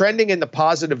things trending in the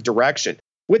positive direction.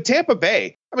 With Tampa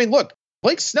Bay, I mean, look,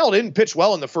 Blake Snell didn't pitch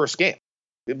well in the first game.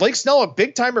 Blake Snell, a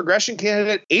big-time regression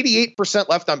candidate, 88%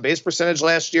 left on base percentage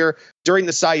last year during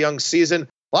the Cy Young season.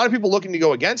 A lot of people looking to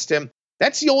go against him.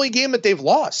 That's the only game that they've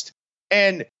lost.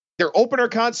 And their opener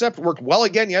concept worked well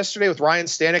again yesterday with Ryan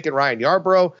Stanek and Ryan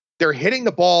Yarbrough. They're hitting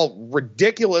the ball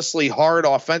ridiculously hard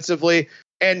offensively.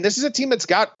 And this is a team that's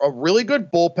got a really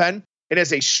good bullpen. It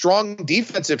has a strong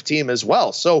defensive team as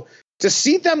well. So to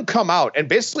see them come out and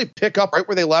basically pick up right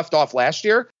where they left off last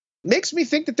year makes me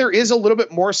think that there is a little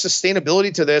bit more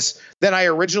sustainability to this than I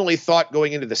originally thought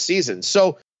going into the season.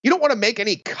 So you don't want to make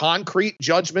any concrete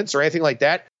judgments or anything like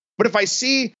that. But if I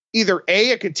see either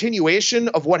A, a continuation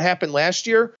of what happened last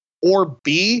year, or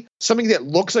B, something that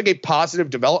looks like a positive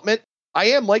development,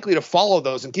 I am likely to follow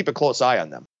those and keep a close eye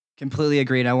on them. Completely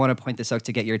agreed. I want to point this out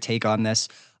to get your take on this.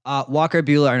 Walker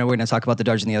Buehler, I know we're going to talk about the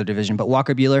Dodgers in the other division, but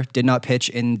Walker Buehler did not pitch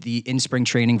in spring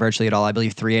training virtually at all. I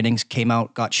believe 3 innings, came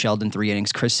out, got shelled in 3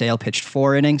 innings. Chris Sale pitched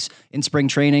 4 innings in spring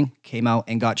training, came out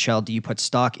and got shelled. Do you put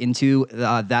stock into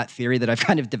that theory that I've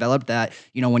kind of developed that,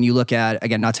 when you look at,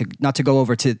 again, not to go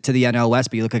over to the NL West,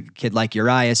 but you look at a kid like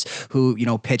Urias who,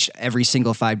 pitched every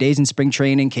single 5 days in spring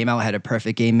training, came out, had a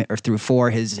perfect game or through 4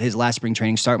 his last spring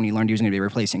training start when he learned he was going to be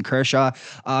replacing Kershaw.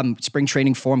 Spring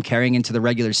training form carrying into the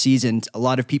regular season. A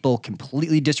lot of people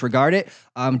completely disregard it.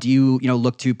 Do you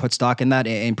look to put stock in that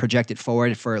and project it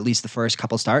forward for at least the first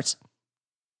couple starts?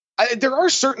 There are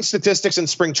certain statistics in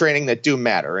spring training that do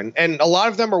matter, and a lot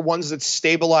of them are ones that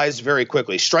stabilize very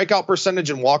quickly. Strikeout percentage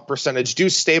and walk percentage do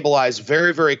stabilize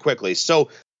very, very quickly. So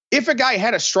if a guy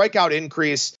had a strikeout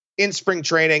increase in spring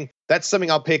training, that's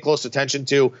something I'll pay close attention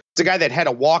to. It's a guy that had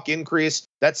a walk increase,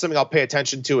 that's something I'll pay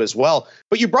attention to as well.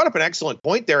 But you brought up an excellent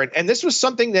point there, and this was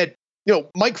something that,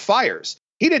 Mike Fiers,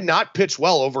 he did not pitch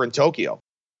well over in Tokyo,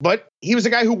 but he was a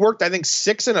guy who worked, I think,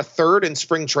 6 1/3 in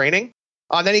spring training.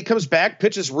 Then he comes back,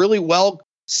 pitches really well,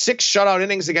 6 shutout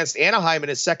innings against Anaheim in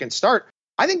his second start.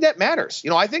 I think that matters.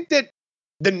 I think that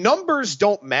the numbers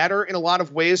don't matter in a lot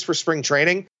of ways for spring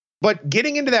training, but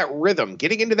getting into that rhythm,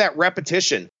 getting into that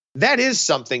repetition, that is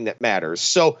something that matters.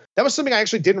 So that was something I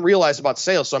actually didn't realize about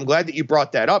Sale. So I'm glad that you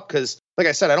brought that up because, like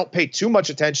I said, I don't pay too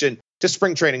much attention to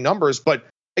spring training numbers, but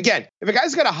again, if a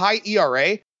guy's got a high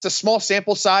ERA, it's a small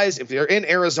sample size. If you're in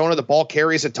Arizona, the ball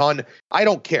carries a ton. I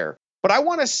don't care. But I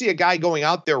want to see a guy going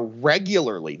out there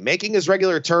regularly, making his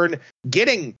regular turn,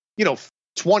 getting,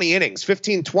 20 innings,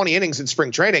 15, 20 innings in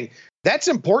spring training. That's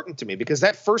important to me because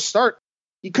that first start,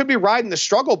 you could be riding the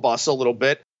struggle bus a little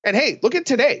bit. And hey, look at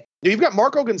today. You've got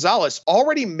Marco Gonzalez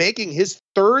already making his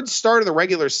 3rd start of the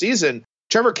regular season.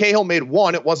 Trevor Cahill made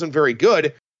 1. It wasn't very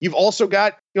good. You've also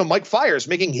got, Mike Fiers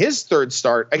making his 3rd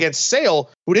start against Sale,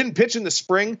 who didn't pitch in the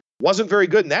spring, wasn't very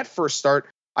good in that first start.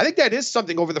 I think that is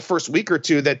something over the first week or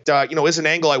two that, is an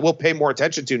angle I will pay more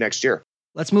attention to next year.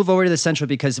 Let's move over to the Central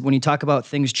because when you talk about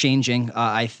things changing,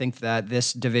 I think that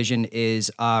this division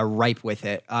is ripe with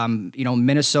it.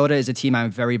 Minnesota is a team I'm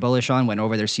very bullish on. Went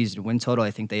over their season win total. I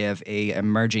think they have a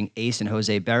emerging ace in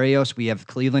Jose Barrios. We have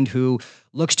Cleveland, who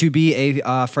looks to be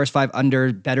a first 5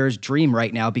 under better's dream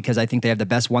right now because I think they have the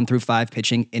best 1 through 5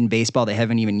 pitching in baseball. They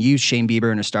haven't even used Shane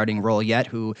Bieber in a starting role yet,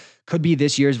 who could be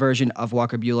this year's version of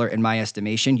Walker Buehler in my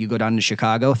estimation. You go down to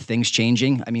Chicago, things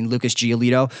changing. I mean, Lucas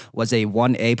Giolito was a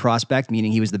 1A prospect,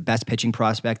 meaning he was the best pitching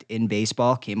prospect in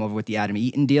baseball, came over with the Adam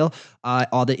Eaton deal.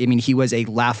 He was a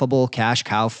laughable cash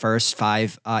cow first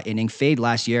 5 inning fade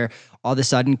last year. all of a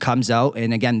sudden comes out.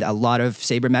 And again, a lot of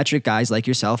sabermetric guys like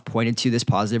yourself pointed to this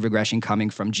positive regression coming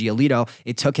from Giolito.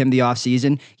 It took him the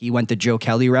offseason. He went the Joe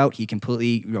Kelly route. He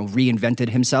completely reinvented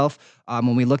himself.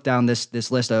 When we look down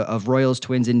this list of Royals,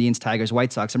 Twins, Indians, Tigers,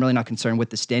 White Sox, I'm really not concerned with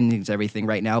the standings, everything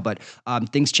right now, but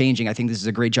things changing. I think this is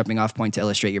a great jumping off point to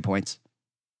illustrate your points.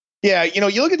 Yeah,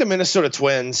 you look at the Minnesota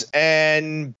Twins,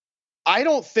 and I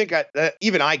don't think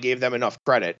even I gave them enough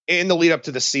credit in the lead up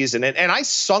to the season, and I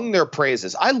sung their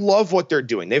praises. I love what they're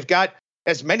doing. They've got,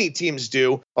 as many teams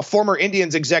do, a former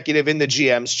Indians executive in the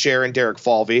GM's chair in Derek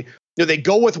Falvey. They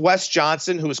go with Wes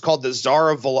Johnson, who is called the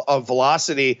czar of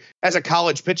velocity as a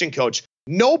college pitching coach.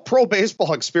 No pro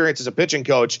baseball experience as a pitching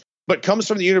coach, but comes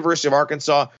from the University of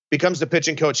Arkansas, becomes the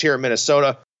pitching coach here in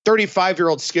Minnesota.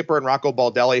 35-year-old skipper in Rocco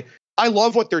Baldelli. I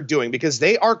love what they're doing because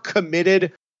they are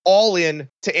committed all in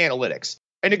to analytics.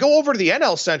 And to go over to the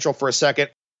NL Central for a second,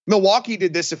 Milwaukee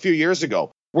did this a few years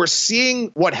ago. We're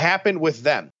seeing what happened with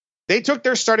them. They took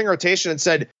their starting rotation and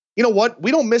said, you know what?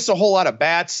 We don't miss a whole lot of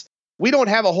bats. We don't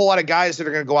have a whole lot of guys that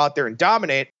are going to go out there and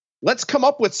dominate. Let's come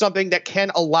up with something that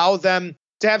can allow them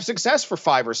to have success for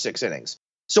 5 or 6 innings.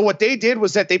 So what they did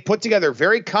was that they put together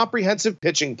very comprehensive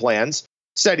pitching plans,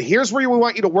 said, here's where we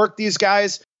want you to work these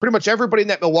guys. Pretty much everybody in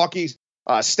that Milwaukee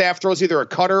staff throws either a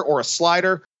cutter or a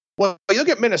slider. Well, you look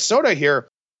at Minnesota here,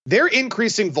 they're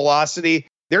increasing velocity.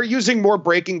 They're using more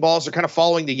breaking balls. They're kind of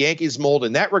following the Yankees mold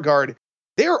in that regard.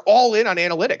 They're all in on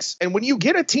analytics. And when you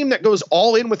get a team that goes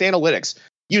all in with analytics,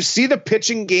 you see the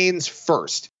pitching gains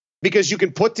first because you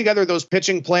can put together those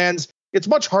pitching plans. It's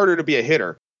much harder to be a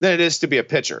hitter than it is to be a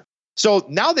pitcher. So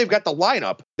now they've got the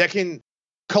lineup that can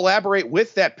collaborate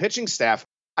with that pitching staff.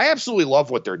 I absolutely love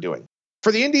what they're doing.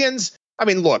 For the Indians, I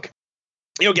mean, look,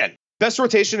 again, best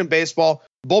rotation in baseball.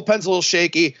 Bullpen's a little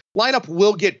shaky. Lineup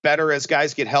will get better as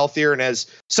guys get healthier and as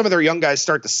some of their young guys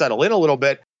start to settle in a little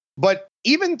bit. But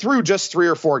even through just 3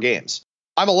 or 4 games,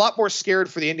 I'm a lot more scared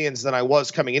for the Indians than I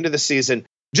was coming into the season,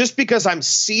 just because I'm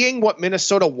seeing what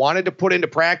Minnesota wanted to put into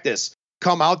practice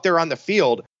come out there on the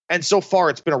field. And so far,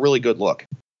 it's been a really good look.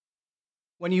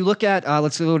 When you look at,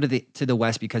 let's go to the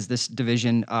West, because this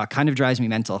division kind of drives me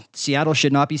mental. Seattle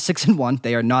should not be 6-1.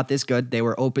 They are not this good. They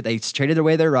were open. They traded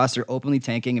away their roster, openly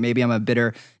tanking. And maybe I'm a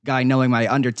bitter guy knowing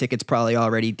my under ticket's probably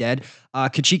already dead.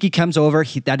 Kachiki comes over.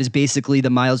 That is basically the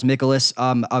Miles Mikolas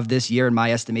of this year, in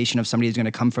my estimation, of somebody who's going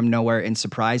to come from nowhere and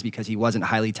surprise, because he wasn't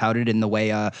highly touted in the way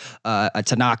a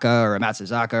Tanaka or a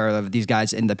Matsuzaka or of these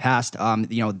guys in the past.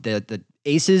 The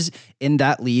aces in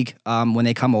that league, when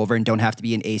they come over and don't have to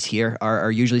be an ace here,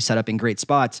 are usually set up in great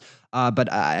spots.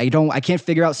 But I can't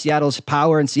figure out Seattle's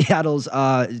power and Seattle's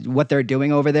what they're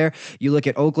doing over there. You look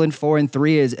at Oakland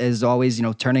 4-3 as always,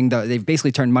 they've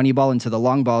basically turned Moneyball into the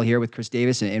long ball here with Chris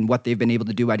Davis and what they've been able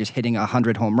to do by just hitting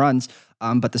 100 home runs.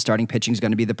 But the starting pitching is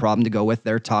going to be the problem to go with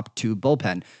their top 2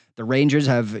 bullpen. The Rangers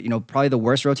have, probably the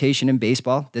worst rotation in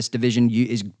baseball. This division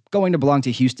is going to belong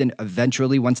to Houston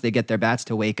eventually once they get their bats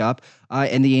to wake up.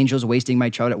 And the Angels wasting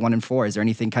Mike Trout at 1-4. Is there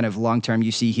anything kind of long-term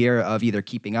you see here of either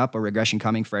keeping up or regression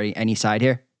coming for any side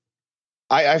here?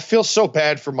 I feel so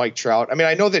bad for Mike Trout. I mean,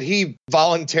 I know that he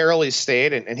voluntarily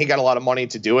stayed and he got a lot of money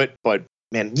to do it, but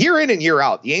man, year in and year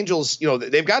out, the Angels,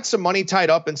 they've got some money tied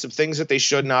up in some things that they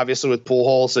shouldn't, obviously, with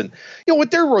Pujols and,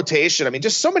 with their rotation. I mean,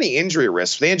 just so many injury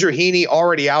risks. With Andrew Heaney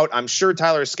already out. I'm sure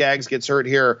Tyler Skaggs gets hurt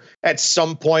here at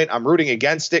some point. I'm rooting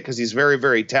against it because he's very,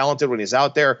 very talented when he's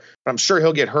out there, but I'm sure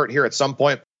he'll get hurt here at some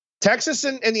point. Texas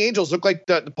and the Angels look like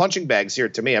the punching bags here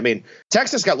to me. I mean,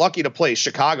 Texas got lucky to play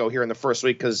Chicago here in the first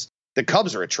week because the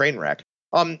Cubs are a train wreck.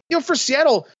 For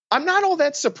Seattle, I'm not all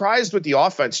that surprised with the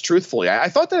offense, truthfully. I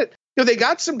thought that, they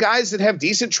got some guys that have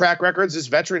decent track records as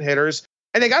veteran hitters,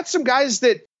 and they got some guys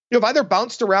that, have either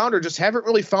bounced around or just haven't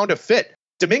really found a fit.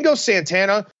 Domingo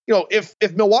Santana, if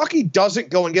Milwaukee doesn't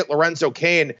go and get Lorenzo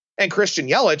Cain and Christian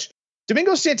Yelich,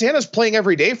 Domingo Santana's playing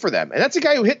every day for them. And that's a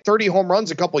guy who hit 30 home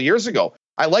runs a couple of years ago.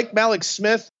 I like Malik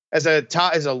Smith as a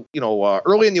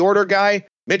early in the order guy.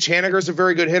 Mitch Haniger's a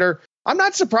very good hitter. I'm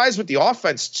not surprised with the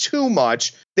offense too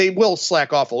much. They will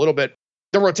slack off a little bit.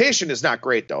 The rotation is not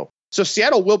great, though. So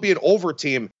Seattle will be an over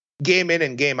team game in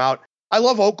and game out. I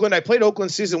love Oakland. I played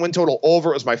Oakland season win total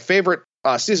over. It was my favorite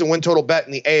season win total bet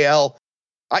in the AL.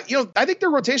 I think their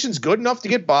rotation's good enough to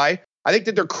get by. I think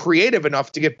that they're creative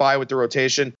enough to get by with the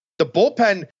rotation. The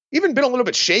bullpen even been a little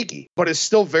bit shaky, but is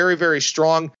still very, very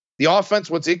strong. The offense,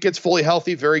 once it gets fully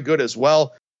healthy, very good as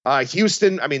well.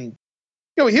 Houston,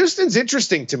 Houston's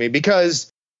interesting to me because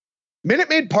Minute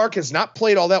Maid Park has not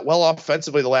played all that well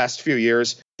offensively the last few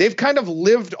years. They've kind of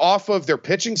lived off of their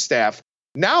pitching staff.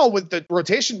 Now, with the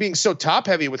rotation being so top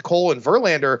heavy with Cole and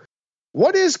Verlander,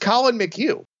 what is Colin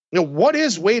McHugh? What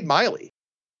is Wade Miley?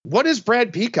 what is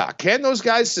Brad Peacock? Can those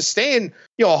guys sustain,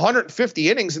 150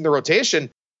 innings in the rotation?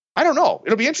 I don't know.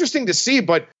 It'll be interesting to see,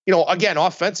 but, again,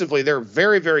 offensively, they're a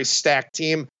very, very stacked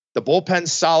team. The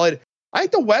bullpen's solid. I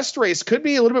think the West race could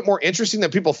be a little bit more interesting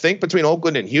than people think between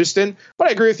Oakland and Houston, but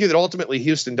I agree with you that ultimately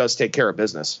Houston does take care of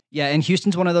business. Yeah, and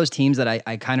Houston's one of those teams that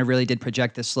I kind of really did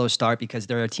project this slow start because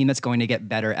they're a team that's going to get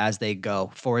better as they go.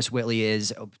 Forrest Whitley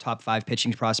is a top 5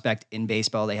 pitching prospect in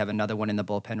baseball. They have another one in the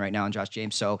bullpen right now in Josh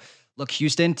James. So look,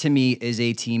 Houston to me is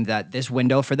a team that this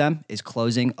window for them is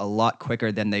closing a lot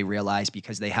quicker than they realize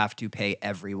because they have to pay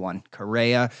everyone.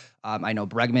 Correa, I know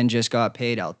Bregman just got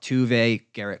paid, Altuve,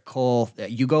 Garrett Cole.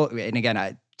 You go, and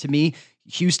again, to me,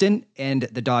 Houston and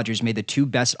the Dodgers made the 2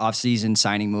 best offseason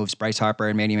signing moves, Bryce Harper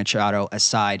and Manny Machado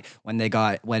aside, when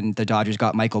the Dodgers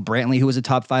got Michael Brantley, who was a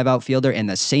top 5 outfielder, and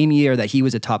the same year that he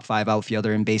was a top 5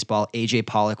 outfielder in baseball, AJ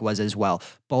Pollock was as well.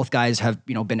 Both guys have,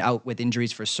 been out with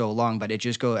injuries for so long, but it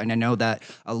just go. And I know that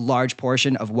a large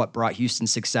portion of what brought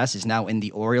Houston's success is now in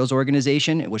the Orioles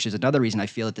organization, which is another reason I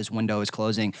feel that this window is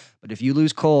closing. But if you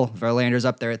lose Cole, Verlander's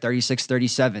up there at 36,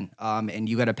 37, and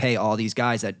you got to pay all these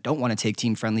guys that don't want to take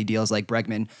team-friendly deals like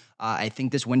Bregman, I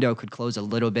think this window could close a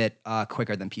little bit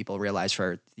quicker than people realize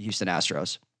for the Houston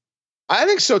Astros. I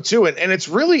think so too. And it's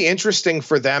really interesting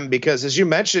for them because as you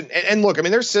mentioned, and look, I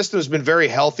mean, their system has been very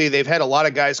healthy. They've had a lot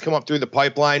of guys come up through the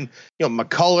pipeline,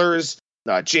 McCullers,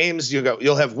 James,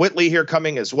 you'll have Whitley here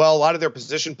coming as well. A lot of their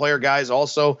position player guys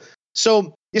also.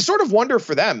 So you sort of wonder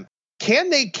for them, can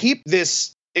they keep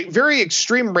this very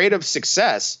extreme rate of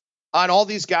success on all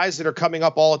these guys that are coming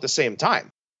up all at the same time?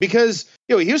 Because,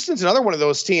 Houston's another one of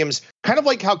those teams, kind of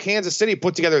like how Kansas City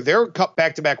put together their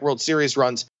back-to-back World Series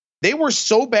runs. They were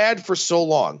so bad for so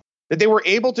long that they were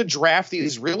able to draft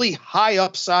these really high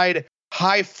upside,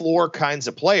 high floor kinds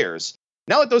of players.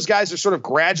 Now that those guys are sort of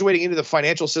graduating into the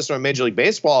financial system of Major League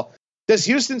Baseball, does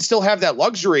Houston still have that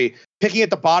luxury picking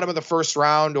at the bottom of the first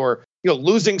round or,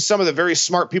 losing some of the very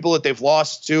smart people that they've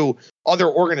lost to other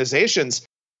organizations?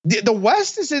 The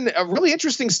West is in a really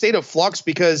interesting state of flux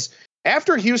because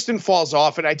after Houston falls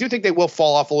off, and I do think they will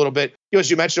fall off a little bit, as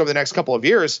you mentioned, over the next couple of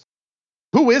years,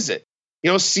 who is it?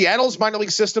 Seattle's minor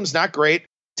league system's not great.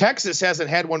 Texas hasn't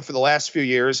had one for the last few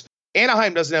years.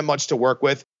 Anaheim doesn't have much to work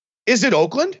with. Is it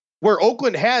Oakland, where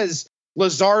Oakland has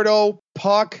Luzardo,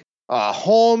 Puck,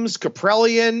 Holmes,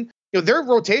 Kaprelian? Their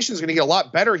rotation is going to get a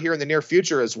lot better here in the near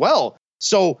future as well.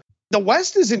 So the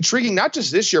West is intriguing, not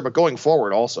just this year, but going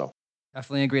forward also.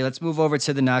 Definitely agree. Let's move over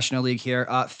to the National League here.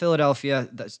 Philadelphia.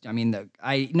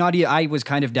 I was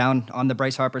kind of down on the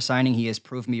Bryce Harper signing. He has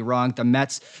proved me wrong. The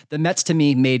Mets to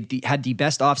me had the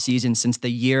best offseason since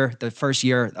the first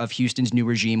year of Houston's new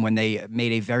regime when they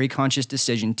made a very conscious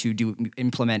decision to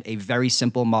implement a very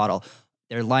simple model.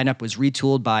 Their lineup was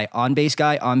retooled by on-base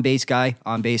guy, on-base guy,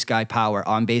 on-base guy, power,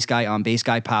 on-base guy, on-base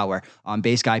guy, power,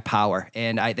 on-base guy, power.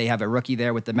 And they have a rookie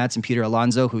there with the Mets and Peter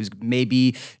Alonso, who's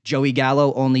maybe Joey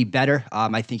Gallo, only better.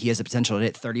 I think he has the potential to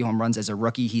hit 30 home runs as a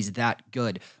rookie. He's that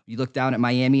good. You look down at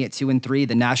Miami at 2-3.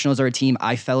 The Nationals are a team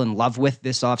I fell in love with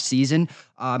this offseason.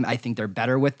 I think they're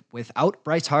better without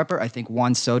Bryce Harper. I think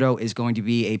Juan Soto is going to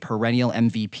be a perennial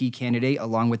MVP candidate,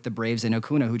 along with the Braves and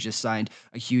Acuna, who just signed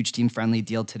a huge team-friendly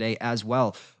deal today as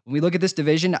well. When we look at this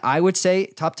division, I would say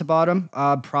top to bottom,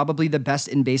 probably the best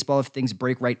in baseball if things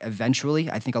break right eventually.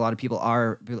 I think a lot of people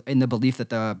are in the belief that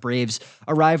the Braves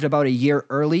arrived about a year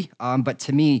early. But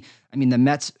to me, the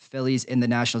Mets, Phillies, and the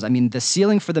Nationals. The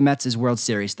ceiling for the Mets is World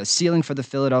Series. The ceiling for the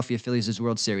Philadelphia Phillies is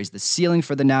World Series. The ceiling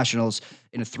for the Nationals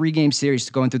in a 3-game series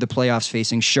going through the playoffs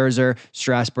facing Scherzer,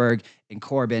 Strasburg, and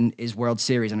Corbin is World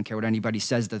Series. I don't care what anybody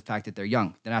says, the fact that they're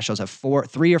young. The Nationals have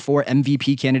 3 or 4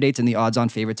 MVP candidates and the odds-on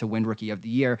favorite to win Rookie of the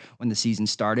Year when the season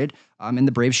started. And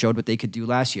the Braves showed what they could do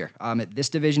last year. This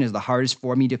division is the hardest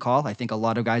for me to call. I think a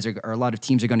lot of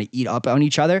teams are going to eat up on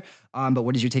each other. But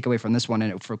what did you take away from this one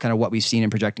and for kind of what we've seen in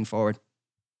projecting forward?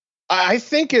 I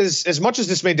think as much as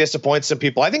this may disappoint some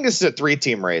people, I think this is a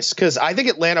 3-team race because I think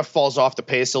Atlanta falls off the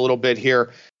pace a little bit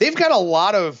here. They've got a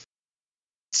lot of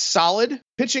solid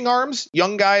pitching arms,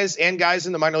 young guys and guys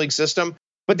in the minor league system,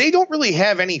 but they don't really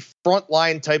have any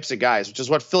frontline types of guys, which is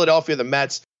what Philadelphia, the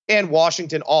Mets, and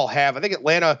Washington all have. I think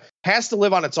Atlanta has to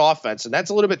live on its offense, and that's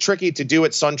a little bit tricky to do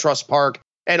at SunTrust Park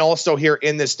and also here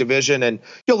in this division. And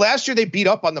last year they beat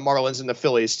up on the Marlins and the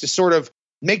Phillies to sort of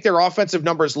make their offensive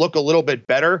numbers look a little bit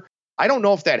better. I don't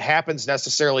know if that happens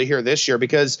necessarily here this year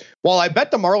because while I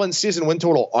bet the Marlins season win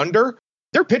total under,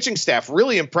 their pitching staff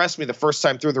really impressed me the first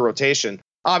time through the rotation.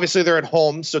 Obviously, they're at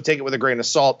home, so take it with a grain of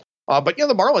salt. But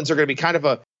the Marlins are going to be kind of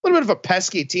a little bit of a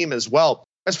pesky team as well.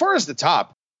 As far as the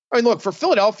top, look, for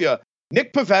Philadelphia,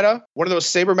 Nick Pivetta, one of those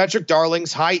sabermetric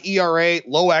darlings, high ERA,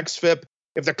 low xFIP,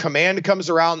 If the command comes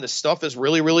around, the stuff is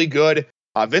really, really good.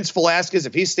 Vince Velasquez,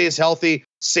 if he stays healthy,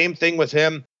 same thing with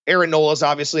him. Aaron Nola is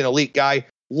obviously an elite guy.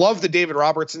 Love the David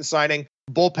Robertson signing.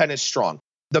 Bullpen is strong.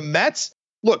 The Mets,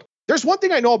 look, there's one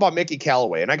thing I know about Mickey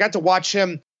Callaway, and I got to watch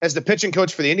him as the pitching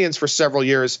coach for the Indians for several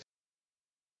years.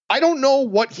 I don't know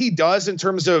what he does in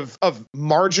terms of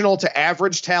marginal to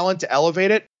average talent to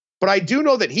elevate it, but I do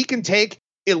know that he can take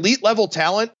elite level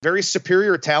talent, very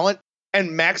superior talent, and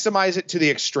maximize it to the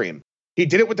extreme. He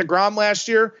did it with DeGrom last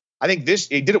year. I think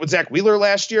he did it with Zach Wheeler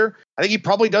last year. I think he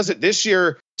probably does it this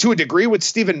year to a degree with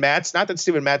Steven Matz. Not that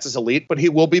Steven Matz is elite, but he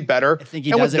will be better. I think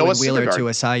he does it with Wheeler to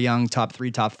a Cy Young, top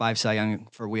 3, top 5 Cy Young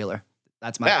for Wheeler.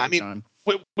 That's my opinion on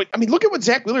him. I mean, look at what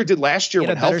Zach Wheeler did last year. He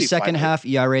had a better second half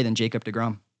ERA than Jacob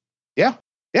DeGrom. Yeah.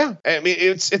 I mean,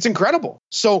 it's incredible.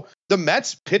 So the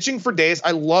Mets pitching for days.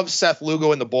 I love Seth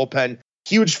Lugo in the bullpen.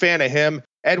 Huge fan of him.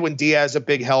 Edwin Diaz, a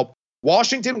big help.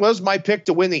 Washington was my pick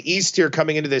to win the East here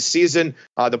coming into this season.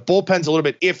 The bullpen's a little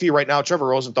bit iffy right now. Trevor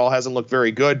Rosenthal hasn't looked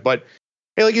very good, but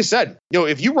hey, like you said,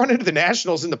 if you run into the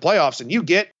Nationals in the playoffs and you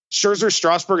get Scherzer,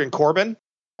 Strasburg, and Corbin,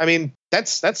 I mean,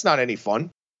 that's not any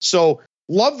fun. So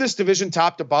love this division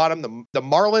top to bottom. The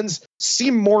Marlins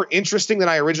seem more interesting than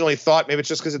I originally thought. Maybe it's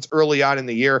just because it's early on in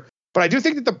the year. But I do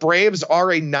think that the Braves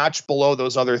are a notch below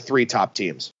those other 3 top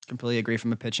teams. Completely agree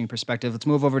from a pitching perspective. Let's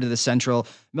move over to the Central.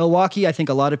 Milwaukee, I think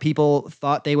a lot of people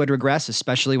thought they would regress,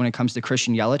 especially when it comes to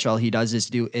Christian Yelich. All he does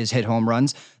is hit home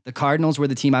runs. The Cardinals were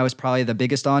the team I was probably the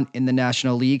biggest on in the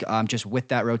National League. Just with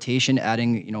that rotation,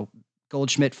 adding,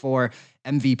 Goldschmidt for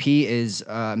MVP is,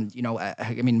 I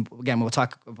mean, again, we'll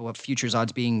talk about futures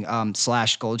odds being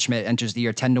slash Goldschmidt enters the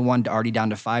year 10-1, already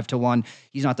down to 5-1.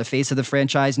 He's not the face of the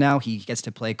franchise now. He gets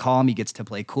to play calm. He gets to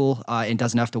play cool and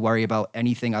doesn't have to worry about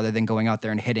anything other than going out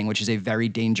there and hitting, which is a very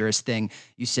dangerous thing.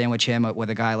 You sandwich him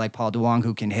with a guy like Paul DeJong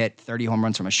who can hit 30 home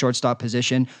runs from a shortstop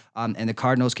position. And the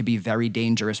Cardinals could be very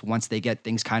dangerous once they get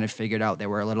things kind of figured out. They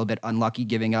were a little bit unlucky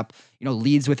giving up,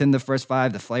 leads within the first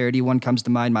 5. The Flaherty one comes to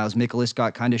mind. Miles Mikolas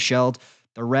got kind of shelled.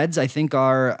 The Reds, I think,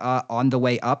 are on the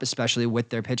way up, especially with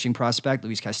their pitching prospect.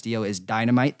 Luis Castillo is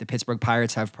dynamite. The Pittsburgh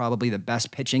Pirates have probably the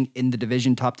best pitching in the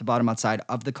division, top to bottom, outside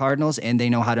of the Cardinals, and they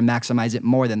know how to maximize it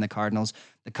more than the Cardinals.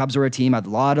 The Cubs were a team, a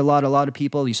lot of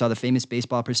people. You saw the famous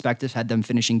baseball perspective, had them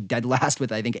finishing dead last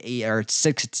with, I think,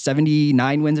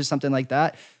 79 wins or something like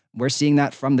that. We're seeing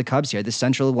that from the Cubs here. The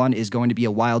Central one is going to be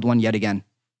a wild one yet again.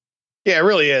 Yeah, it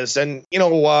really is. And,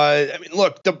 I mean,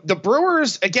 look, the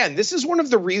Brewers, again, this is one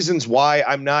of the reasons why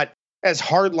I'm not as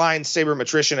hardline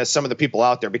sabermetrician as some of the people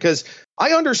out there, because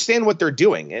I understand what they're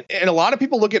doing. And a lot of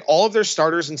people look at all of their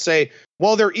starters and say,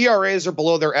 well, their ERAs are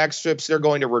below their xFIPs, they're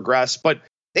going to regress. But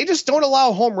they just don't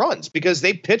allow home runs because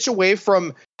they pitch away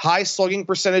from high slugging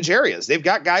percentage areas. They've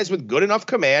got guys with good enough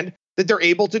command that they're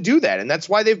able to do that. And that's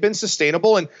why they've been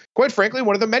sustainable. And quite frankly,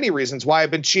 one of the many reasons why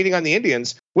I've been cheating on the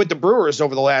Indians with the Brewers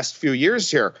over the last few years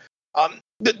here.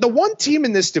 The one team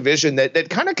in this division that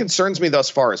kind of concerns me thus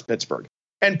far is Pittsburgh.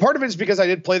 And part of it is because I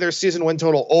did play their season win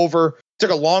total over, took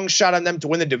a long shot on them to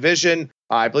win the division.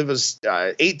 I believe it was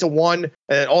 8-1,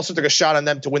 and also took a shot on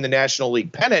them to win the National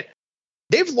League pennant.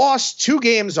 They've lost 2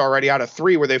 games already out of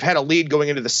 3 where they've had a lead going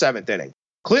into the 7th inning.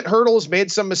 Clint Hurdle's made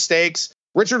some mistakes.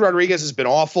 Richard Rodriguez has been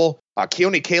awful.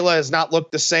 Keone Kela has not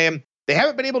looked the same. They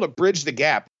haven't been able to bridge the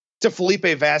gap to Felipe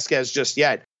Vasquez just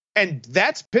yet. And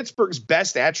that's Pittsburgh's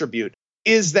best attribute,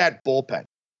 is that bullpen.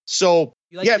 So,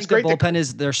 it's great. The bullpen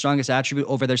is their strongest attribute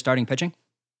over their starting pitching?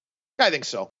 I think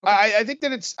so. I think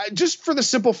that it's just for the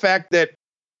simple fact that,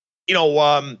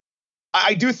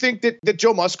 I do think that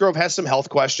Joe Musgrove has some health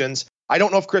questions. I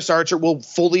don't know if Chris Archer will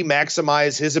fully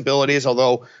maximize his abilities,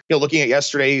 although, looking at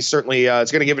yesterday, he certainly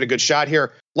is going to give it a good shot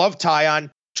here. Love Tyon.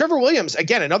 Trevor Williams,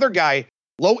 again, another guy,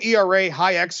 low ERA,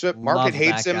 high xFIP, market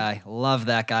hates him. Love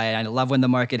that guy. I love when the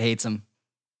market hates him.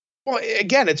 Well,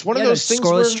 again, it's one of those things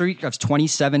where... Scoreless streak of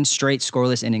 27 straight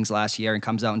scoreless innings last year and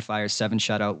comes out and fires 7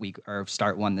 shutout week or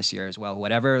start 1 this year as well.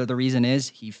 Whatever the reason is,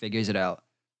 he figures it out.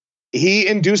 He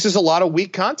induces a lot of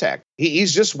weak contact.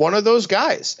 He's just one of those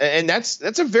guys. And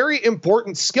that's a very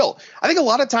important skill. I think a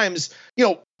lot of times,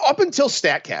 up until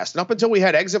StatCast and up until we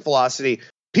had exit velocity,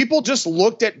 people just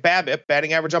looked at BABIP,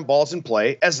 batting average on balls in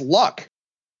play, as luck.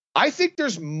 I think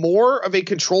there's more of a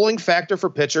controlling factor for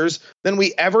pitchers than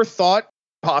we ever thought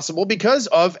possible because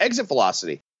of exit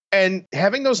velocity. And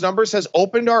having those numbers has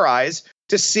opened our eyes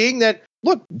to seeing that,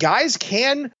 look, guys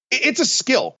it's a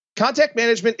skill. Contact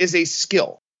management is a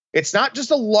skill. It's not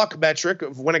just a luck metric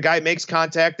of when a guy makes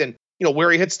contact and,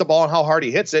 where he hits the ball and how hard he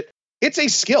hits it. It's a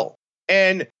skill.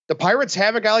 And the Pirates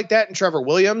have a guy like that in Trevor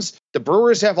Williams. The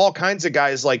Brewers have all kinds of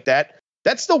guys like that.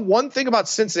 That's the one thing about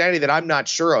Cincinnati that I'm not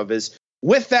sure of is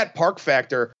with that park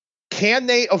factor, Can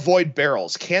they avoid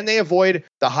barrels? Can they avoid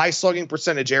the high slugging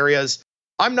percentage areas?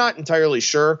 I'm not entirely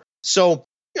sure. So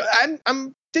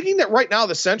I'm thinking that right now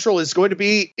the Central is going to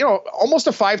be, almost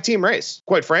a 5-team race,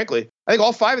 quite frankly. I think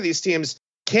all 5 of these teams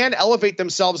can elevate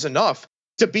themselves enough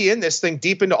to be in this thing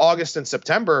deep into August and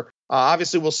September.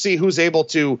 Obviously, we'll see who's able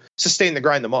to sustain the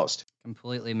grind the most.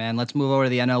 Completely, man. Let's move over to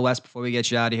the NL West before we get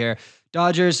you out of here.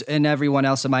 Dodgers and everyone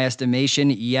else in my estimation,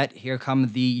 yet here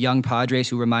come the young Padres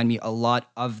who remind me a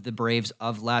lot of the Braves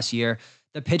of last year.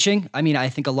 The pitching, I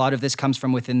think a lot of this comes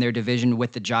from within their division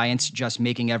with the Giants just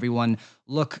making everyone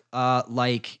look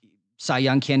like Cy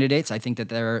Young candidates. I think that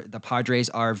the Padres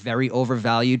are very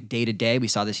overvalued day to day. We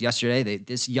saw this yesterday.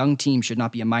 This young team should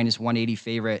not be a minus 180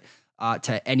 favorite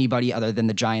to anybody other than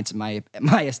the Giants, in my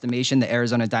estimation. The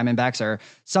Arizona Diamondbacks are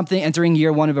something entering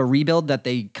year one of a rebuild that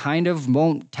they kind of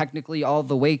won't technically all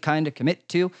the way kind of commit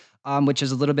to, which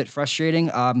is a little bit frustrating.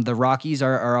 The Rockies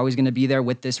are always going to be there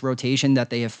with this rotation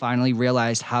that they have finally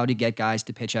realized how to get guys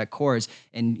to pitch at cores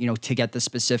and, to get the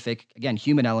specific, again,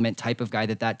 human element type of guy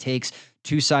that takes.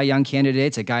 2 Cy Young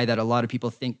candidates, a guy that a lot of people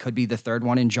think could be the third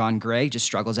one in John Gray, just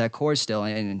struggles at cores still.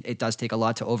 And it does take a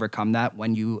lot to overcome that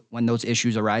when those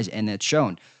issues arise, and it's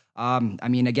shown.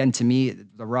 Again, to me,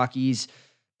 the Rockies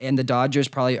and the Dodgers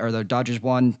the Dodgers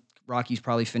won, Rockies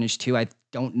probably finished 2. I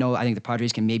don't know. I think the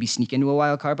Padres can maybe sneak into a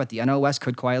wild card, but the NL West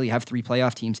could quietly have 3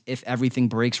 playoff teams if everything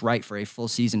breaks right for a full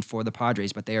season for the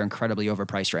Padres, but they are incredibly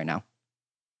overpriced right now.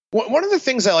 One of the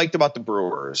things I liked about the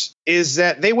Brewers is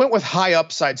that they went with high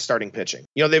upside starting pitching.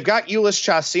 They've got Ulyss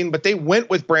Chassin, but they went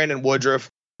with Brandon Woodruff.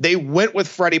 They went with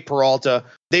Freddie Peralta.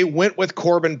 They went with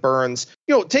Corbin Burns,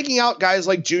 taking out guys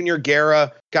like Junior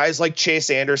Guerra, guys like Chase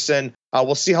Anderson.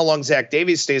 We'll see how long Zach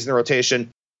Davies stays in the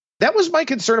rotation. That was my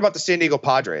concern about the San Diego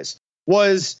Padres,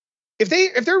 was if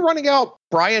they're running out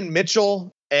Brian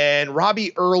Mitchell and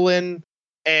Robbie Erlin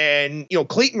and,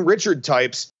 Clayton Richard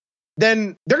types,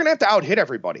 then they're going to have to out-hit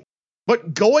everybody.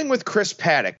 But going with Chris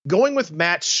Paddock, going with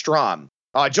Matt Strahm,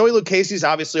 Joey Lucchese's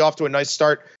obviously off to a nice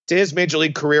start to his major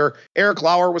league career. Eric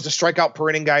Lauer was a strikeout per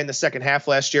inning guy in the second half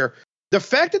last year. The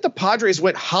fact that the Padres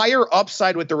went higher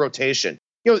upside with the rotation,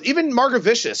 even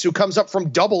Margevicius, who comes up from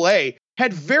Double-A,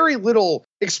 had very little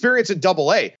experience at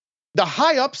Double-A. The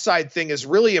high upside thing is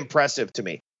really impressive to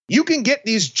me. You can get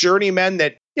these journeymen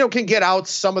that, can get out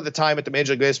some of the time at the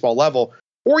Major League Baseball level,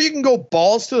 or you can go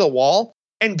balls to the wall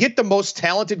and get the most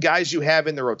talented guys you have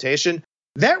in the rotation.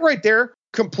 That right there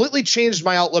completely changed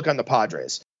my outlook on the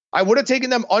Padres. I would have taken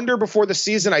them under before the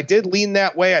season. I did lean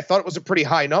that way. I thought it was a pretty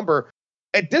high number.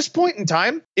 At this point in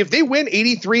time, if they win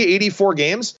 83, 84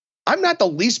 games, I'm not the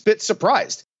least bit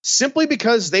surprised, simply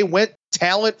because they went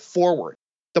talent forward.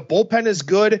 The bullpen is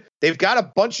good. They've got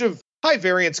a bunch of high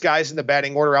variance guys in the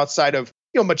batting order outside of,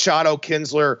 Machado,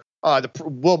 Kinsler,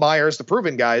 Will Myers, the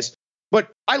proven guys.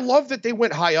 But I love that they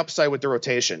went high upside with the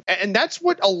rotation. And that's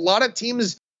what a lot of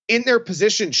teams in their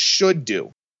position should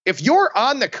do. If you're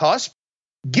on the cusp,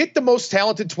 get the most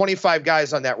talented 25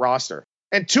 guys on that roster.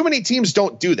 And too many teams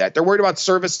don't do that. They're worried about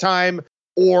service time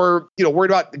or,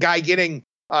 worried about the guy getting,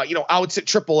 outs at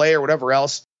AAA or whatever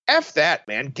else. F that,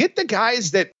 man. Get the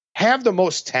guys that have the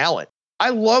most talent. I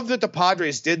love that the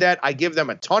Padres did that. I give them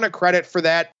a ton of credit for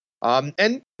that. I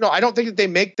don't think that they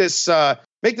make this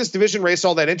division race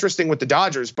all that interesting with the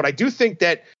Dodgers, but I do think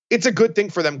that it's a good thing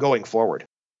for them going forward.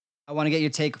 I want to get your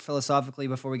take philosophically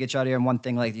before we get you out of here on one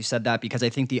thing, like you said that, because I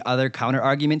think the other counter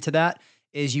argument to that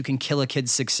is you can kill a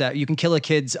kid's success. You can kill a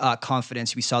kid's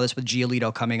confidence. We saw this with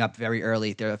Giolito coming up very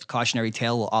early. The cautionary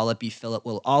tale will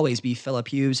always be Phillip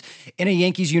Hughes in a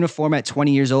Yankees uniform at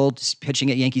 20 years old, pitching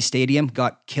at Yankee Stadium,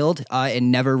 got killed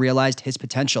and never realized his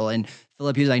potential. And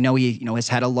Phillip Hughes, I know he has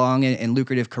had a long and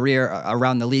lucrative career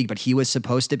around the league, but he was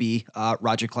supposed to be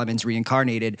Roger Clemens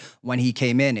reincarnated when he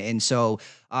came in. And so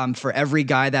for every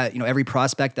guy that, every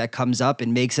prospect that comes up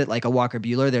and makes it like a Walker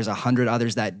Buehler, there's 100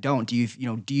 others that don't. Do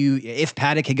you, if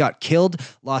Paddock had got killed,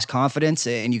 lost confidence,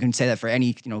 and you can say that for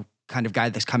any, kind of guy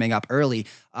that's coming up early,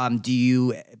 do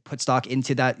you put stock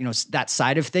into that, that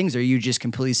side of things, or you just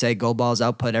completely say go balls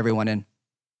out, put everyone in?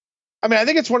 I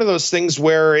think it's one of those things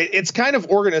where it's kind of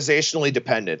organizationally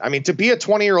dependent. To be a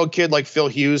 20-year-old kid like Phil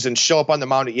Hughes and show up on the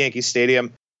mound at Yankee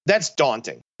Stadium, that's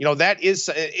daunting. That is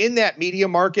in that media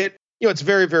market, it's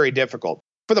very, very difficult.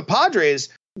 For the Padres,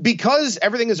 because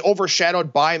everything is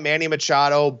overshadowed by Manny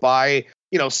Machado, by,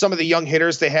 some of the young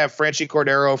hitters they have, Franchi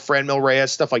Cordero, Franmil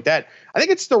Reyes, stuff like that. I think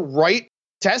it's the right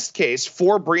test case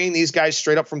for bringing these guys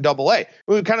straight up from Double-A.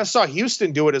 We kind of saw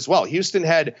Houston do it as well. Houston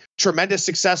had tremendous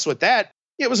success with that.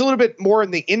 It was a little bit more in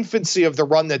the infancy of the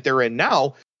run that they're in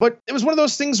now, but it was one of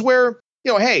those things where,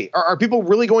 hey, are people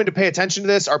really going to pay attention to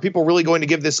this? Are people really going to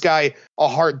give this guy a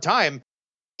hard time?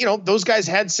 those guys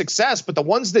had success, but the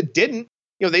ones that didn't,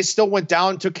 they still went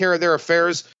down, took care of their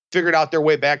affairs, figured out their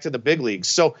way back to the big leagues.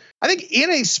 So I think in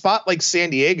a spot like San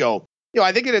Diego,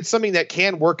 I think it's something that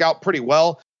can work out pretty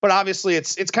well, but obviously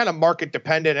it's kind of market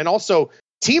dependent and also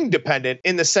team dependent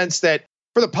in the sense that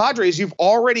for the Padres, you've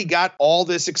already got all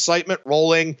this excitement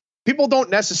rolling. People don't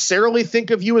necessarily think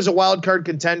of you as a wild card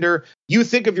contender. You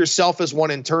think of yourself as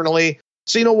one internally.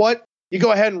 So you know what? You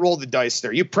go ahead and roll the dice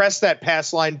there. You press that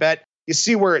pass line bet. You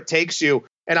see where it takes you.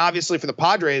 And obviously for the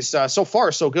Padres, so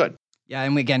far, so good. Yeah,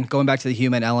 and again, going back to the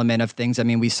human element of things, I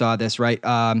mean, we saw this, right?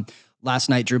 Last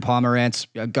night, Drew Pomeranz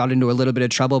got into a little bit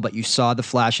of trouble, but you saw the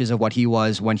flashes of what he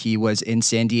was when he was in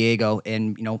San Diego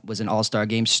and, was an all-star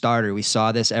game starter. We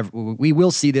saw this. We will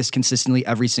see this consistently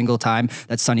every single time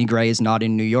that Sonny Gray is not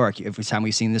in New York. Every time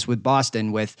we've seen this with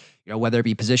Boston, with, whether it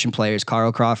be position players,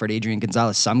 Carl Crawford, Adrian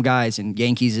Gonzalez, some guys, and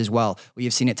Yankees as well. We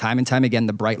have seen it time and time again.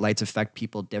 The bright lights affect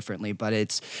people differently, but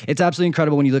it's absolutely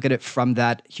incredible when you look at it from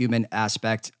that human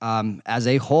aspect as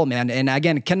a whole, man. And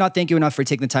again, cannot thank you enough for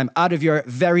taking the time out of your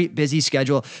very busy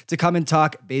schedule to come and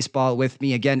talk baseball with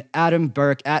me. Again, Adam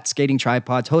Burke at Skating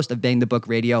Tripods, host of Bang the Book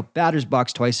Radio, Batter's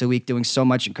Box twice a week, doing so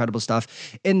much incredible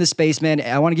stuff in the space, man.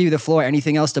 I want to give you the floor.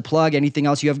 Anything else to plug? Anything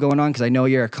else you have going on? Because I know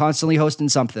you're constantly hosting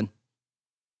something.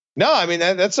 No, I mean,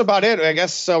 that's about it. I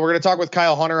guess we're going to talk with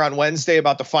Kyle Hunter on Wednesday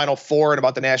about the Final Four and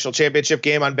about the national championship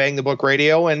game on Bang the Book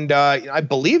Radio. And I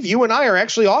believe you and I are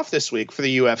actually off this week for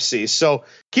the UFC. So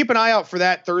keep an eye out for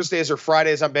that Thursdays or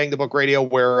Fridays on Bang the Book Radio,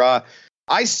 where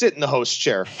I sit in the host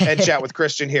chair and chat with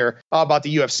Christian here about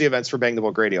the UFC events for Bang the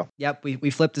Book Radio. Yep, we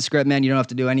flipped the script, man. You don't have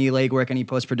to do any legwork, any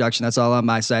post-production. That's all on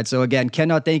my side. So again,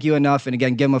 cannot thank you enough. And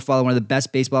again, give him a follow, one of the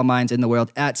best baseball minds in the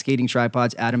world at Skating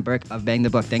Tripods, Adam Burke of Bang the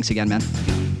Book. Thanks again, man.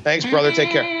 Thanks, brother. Take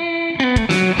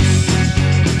care.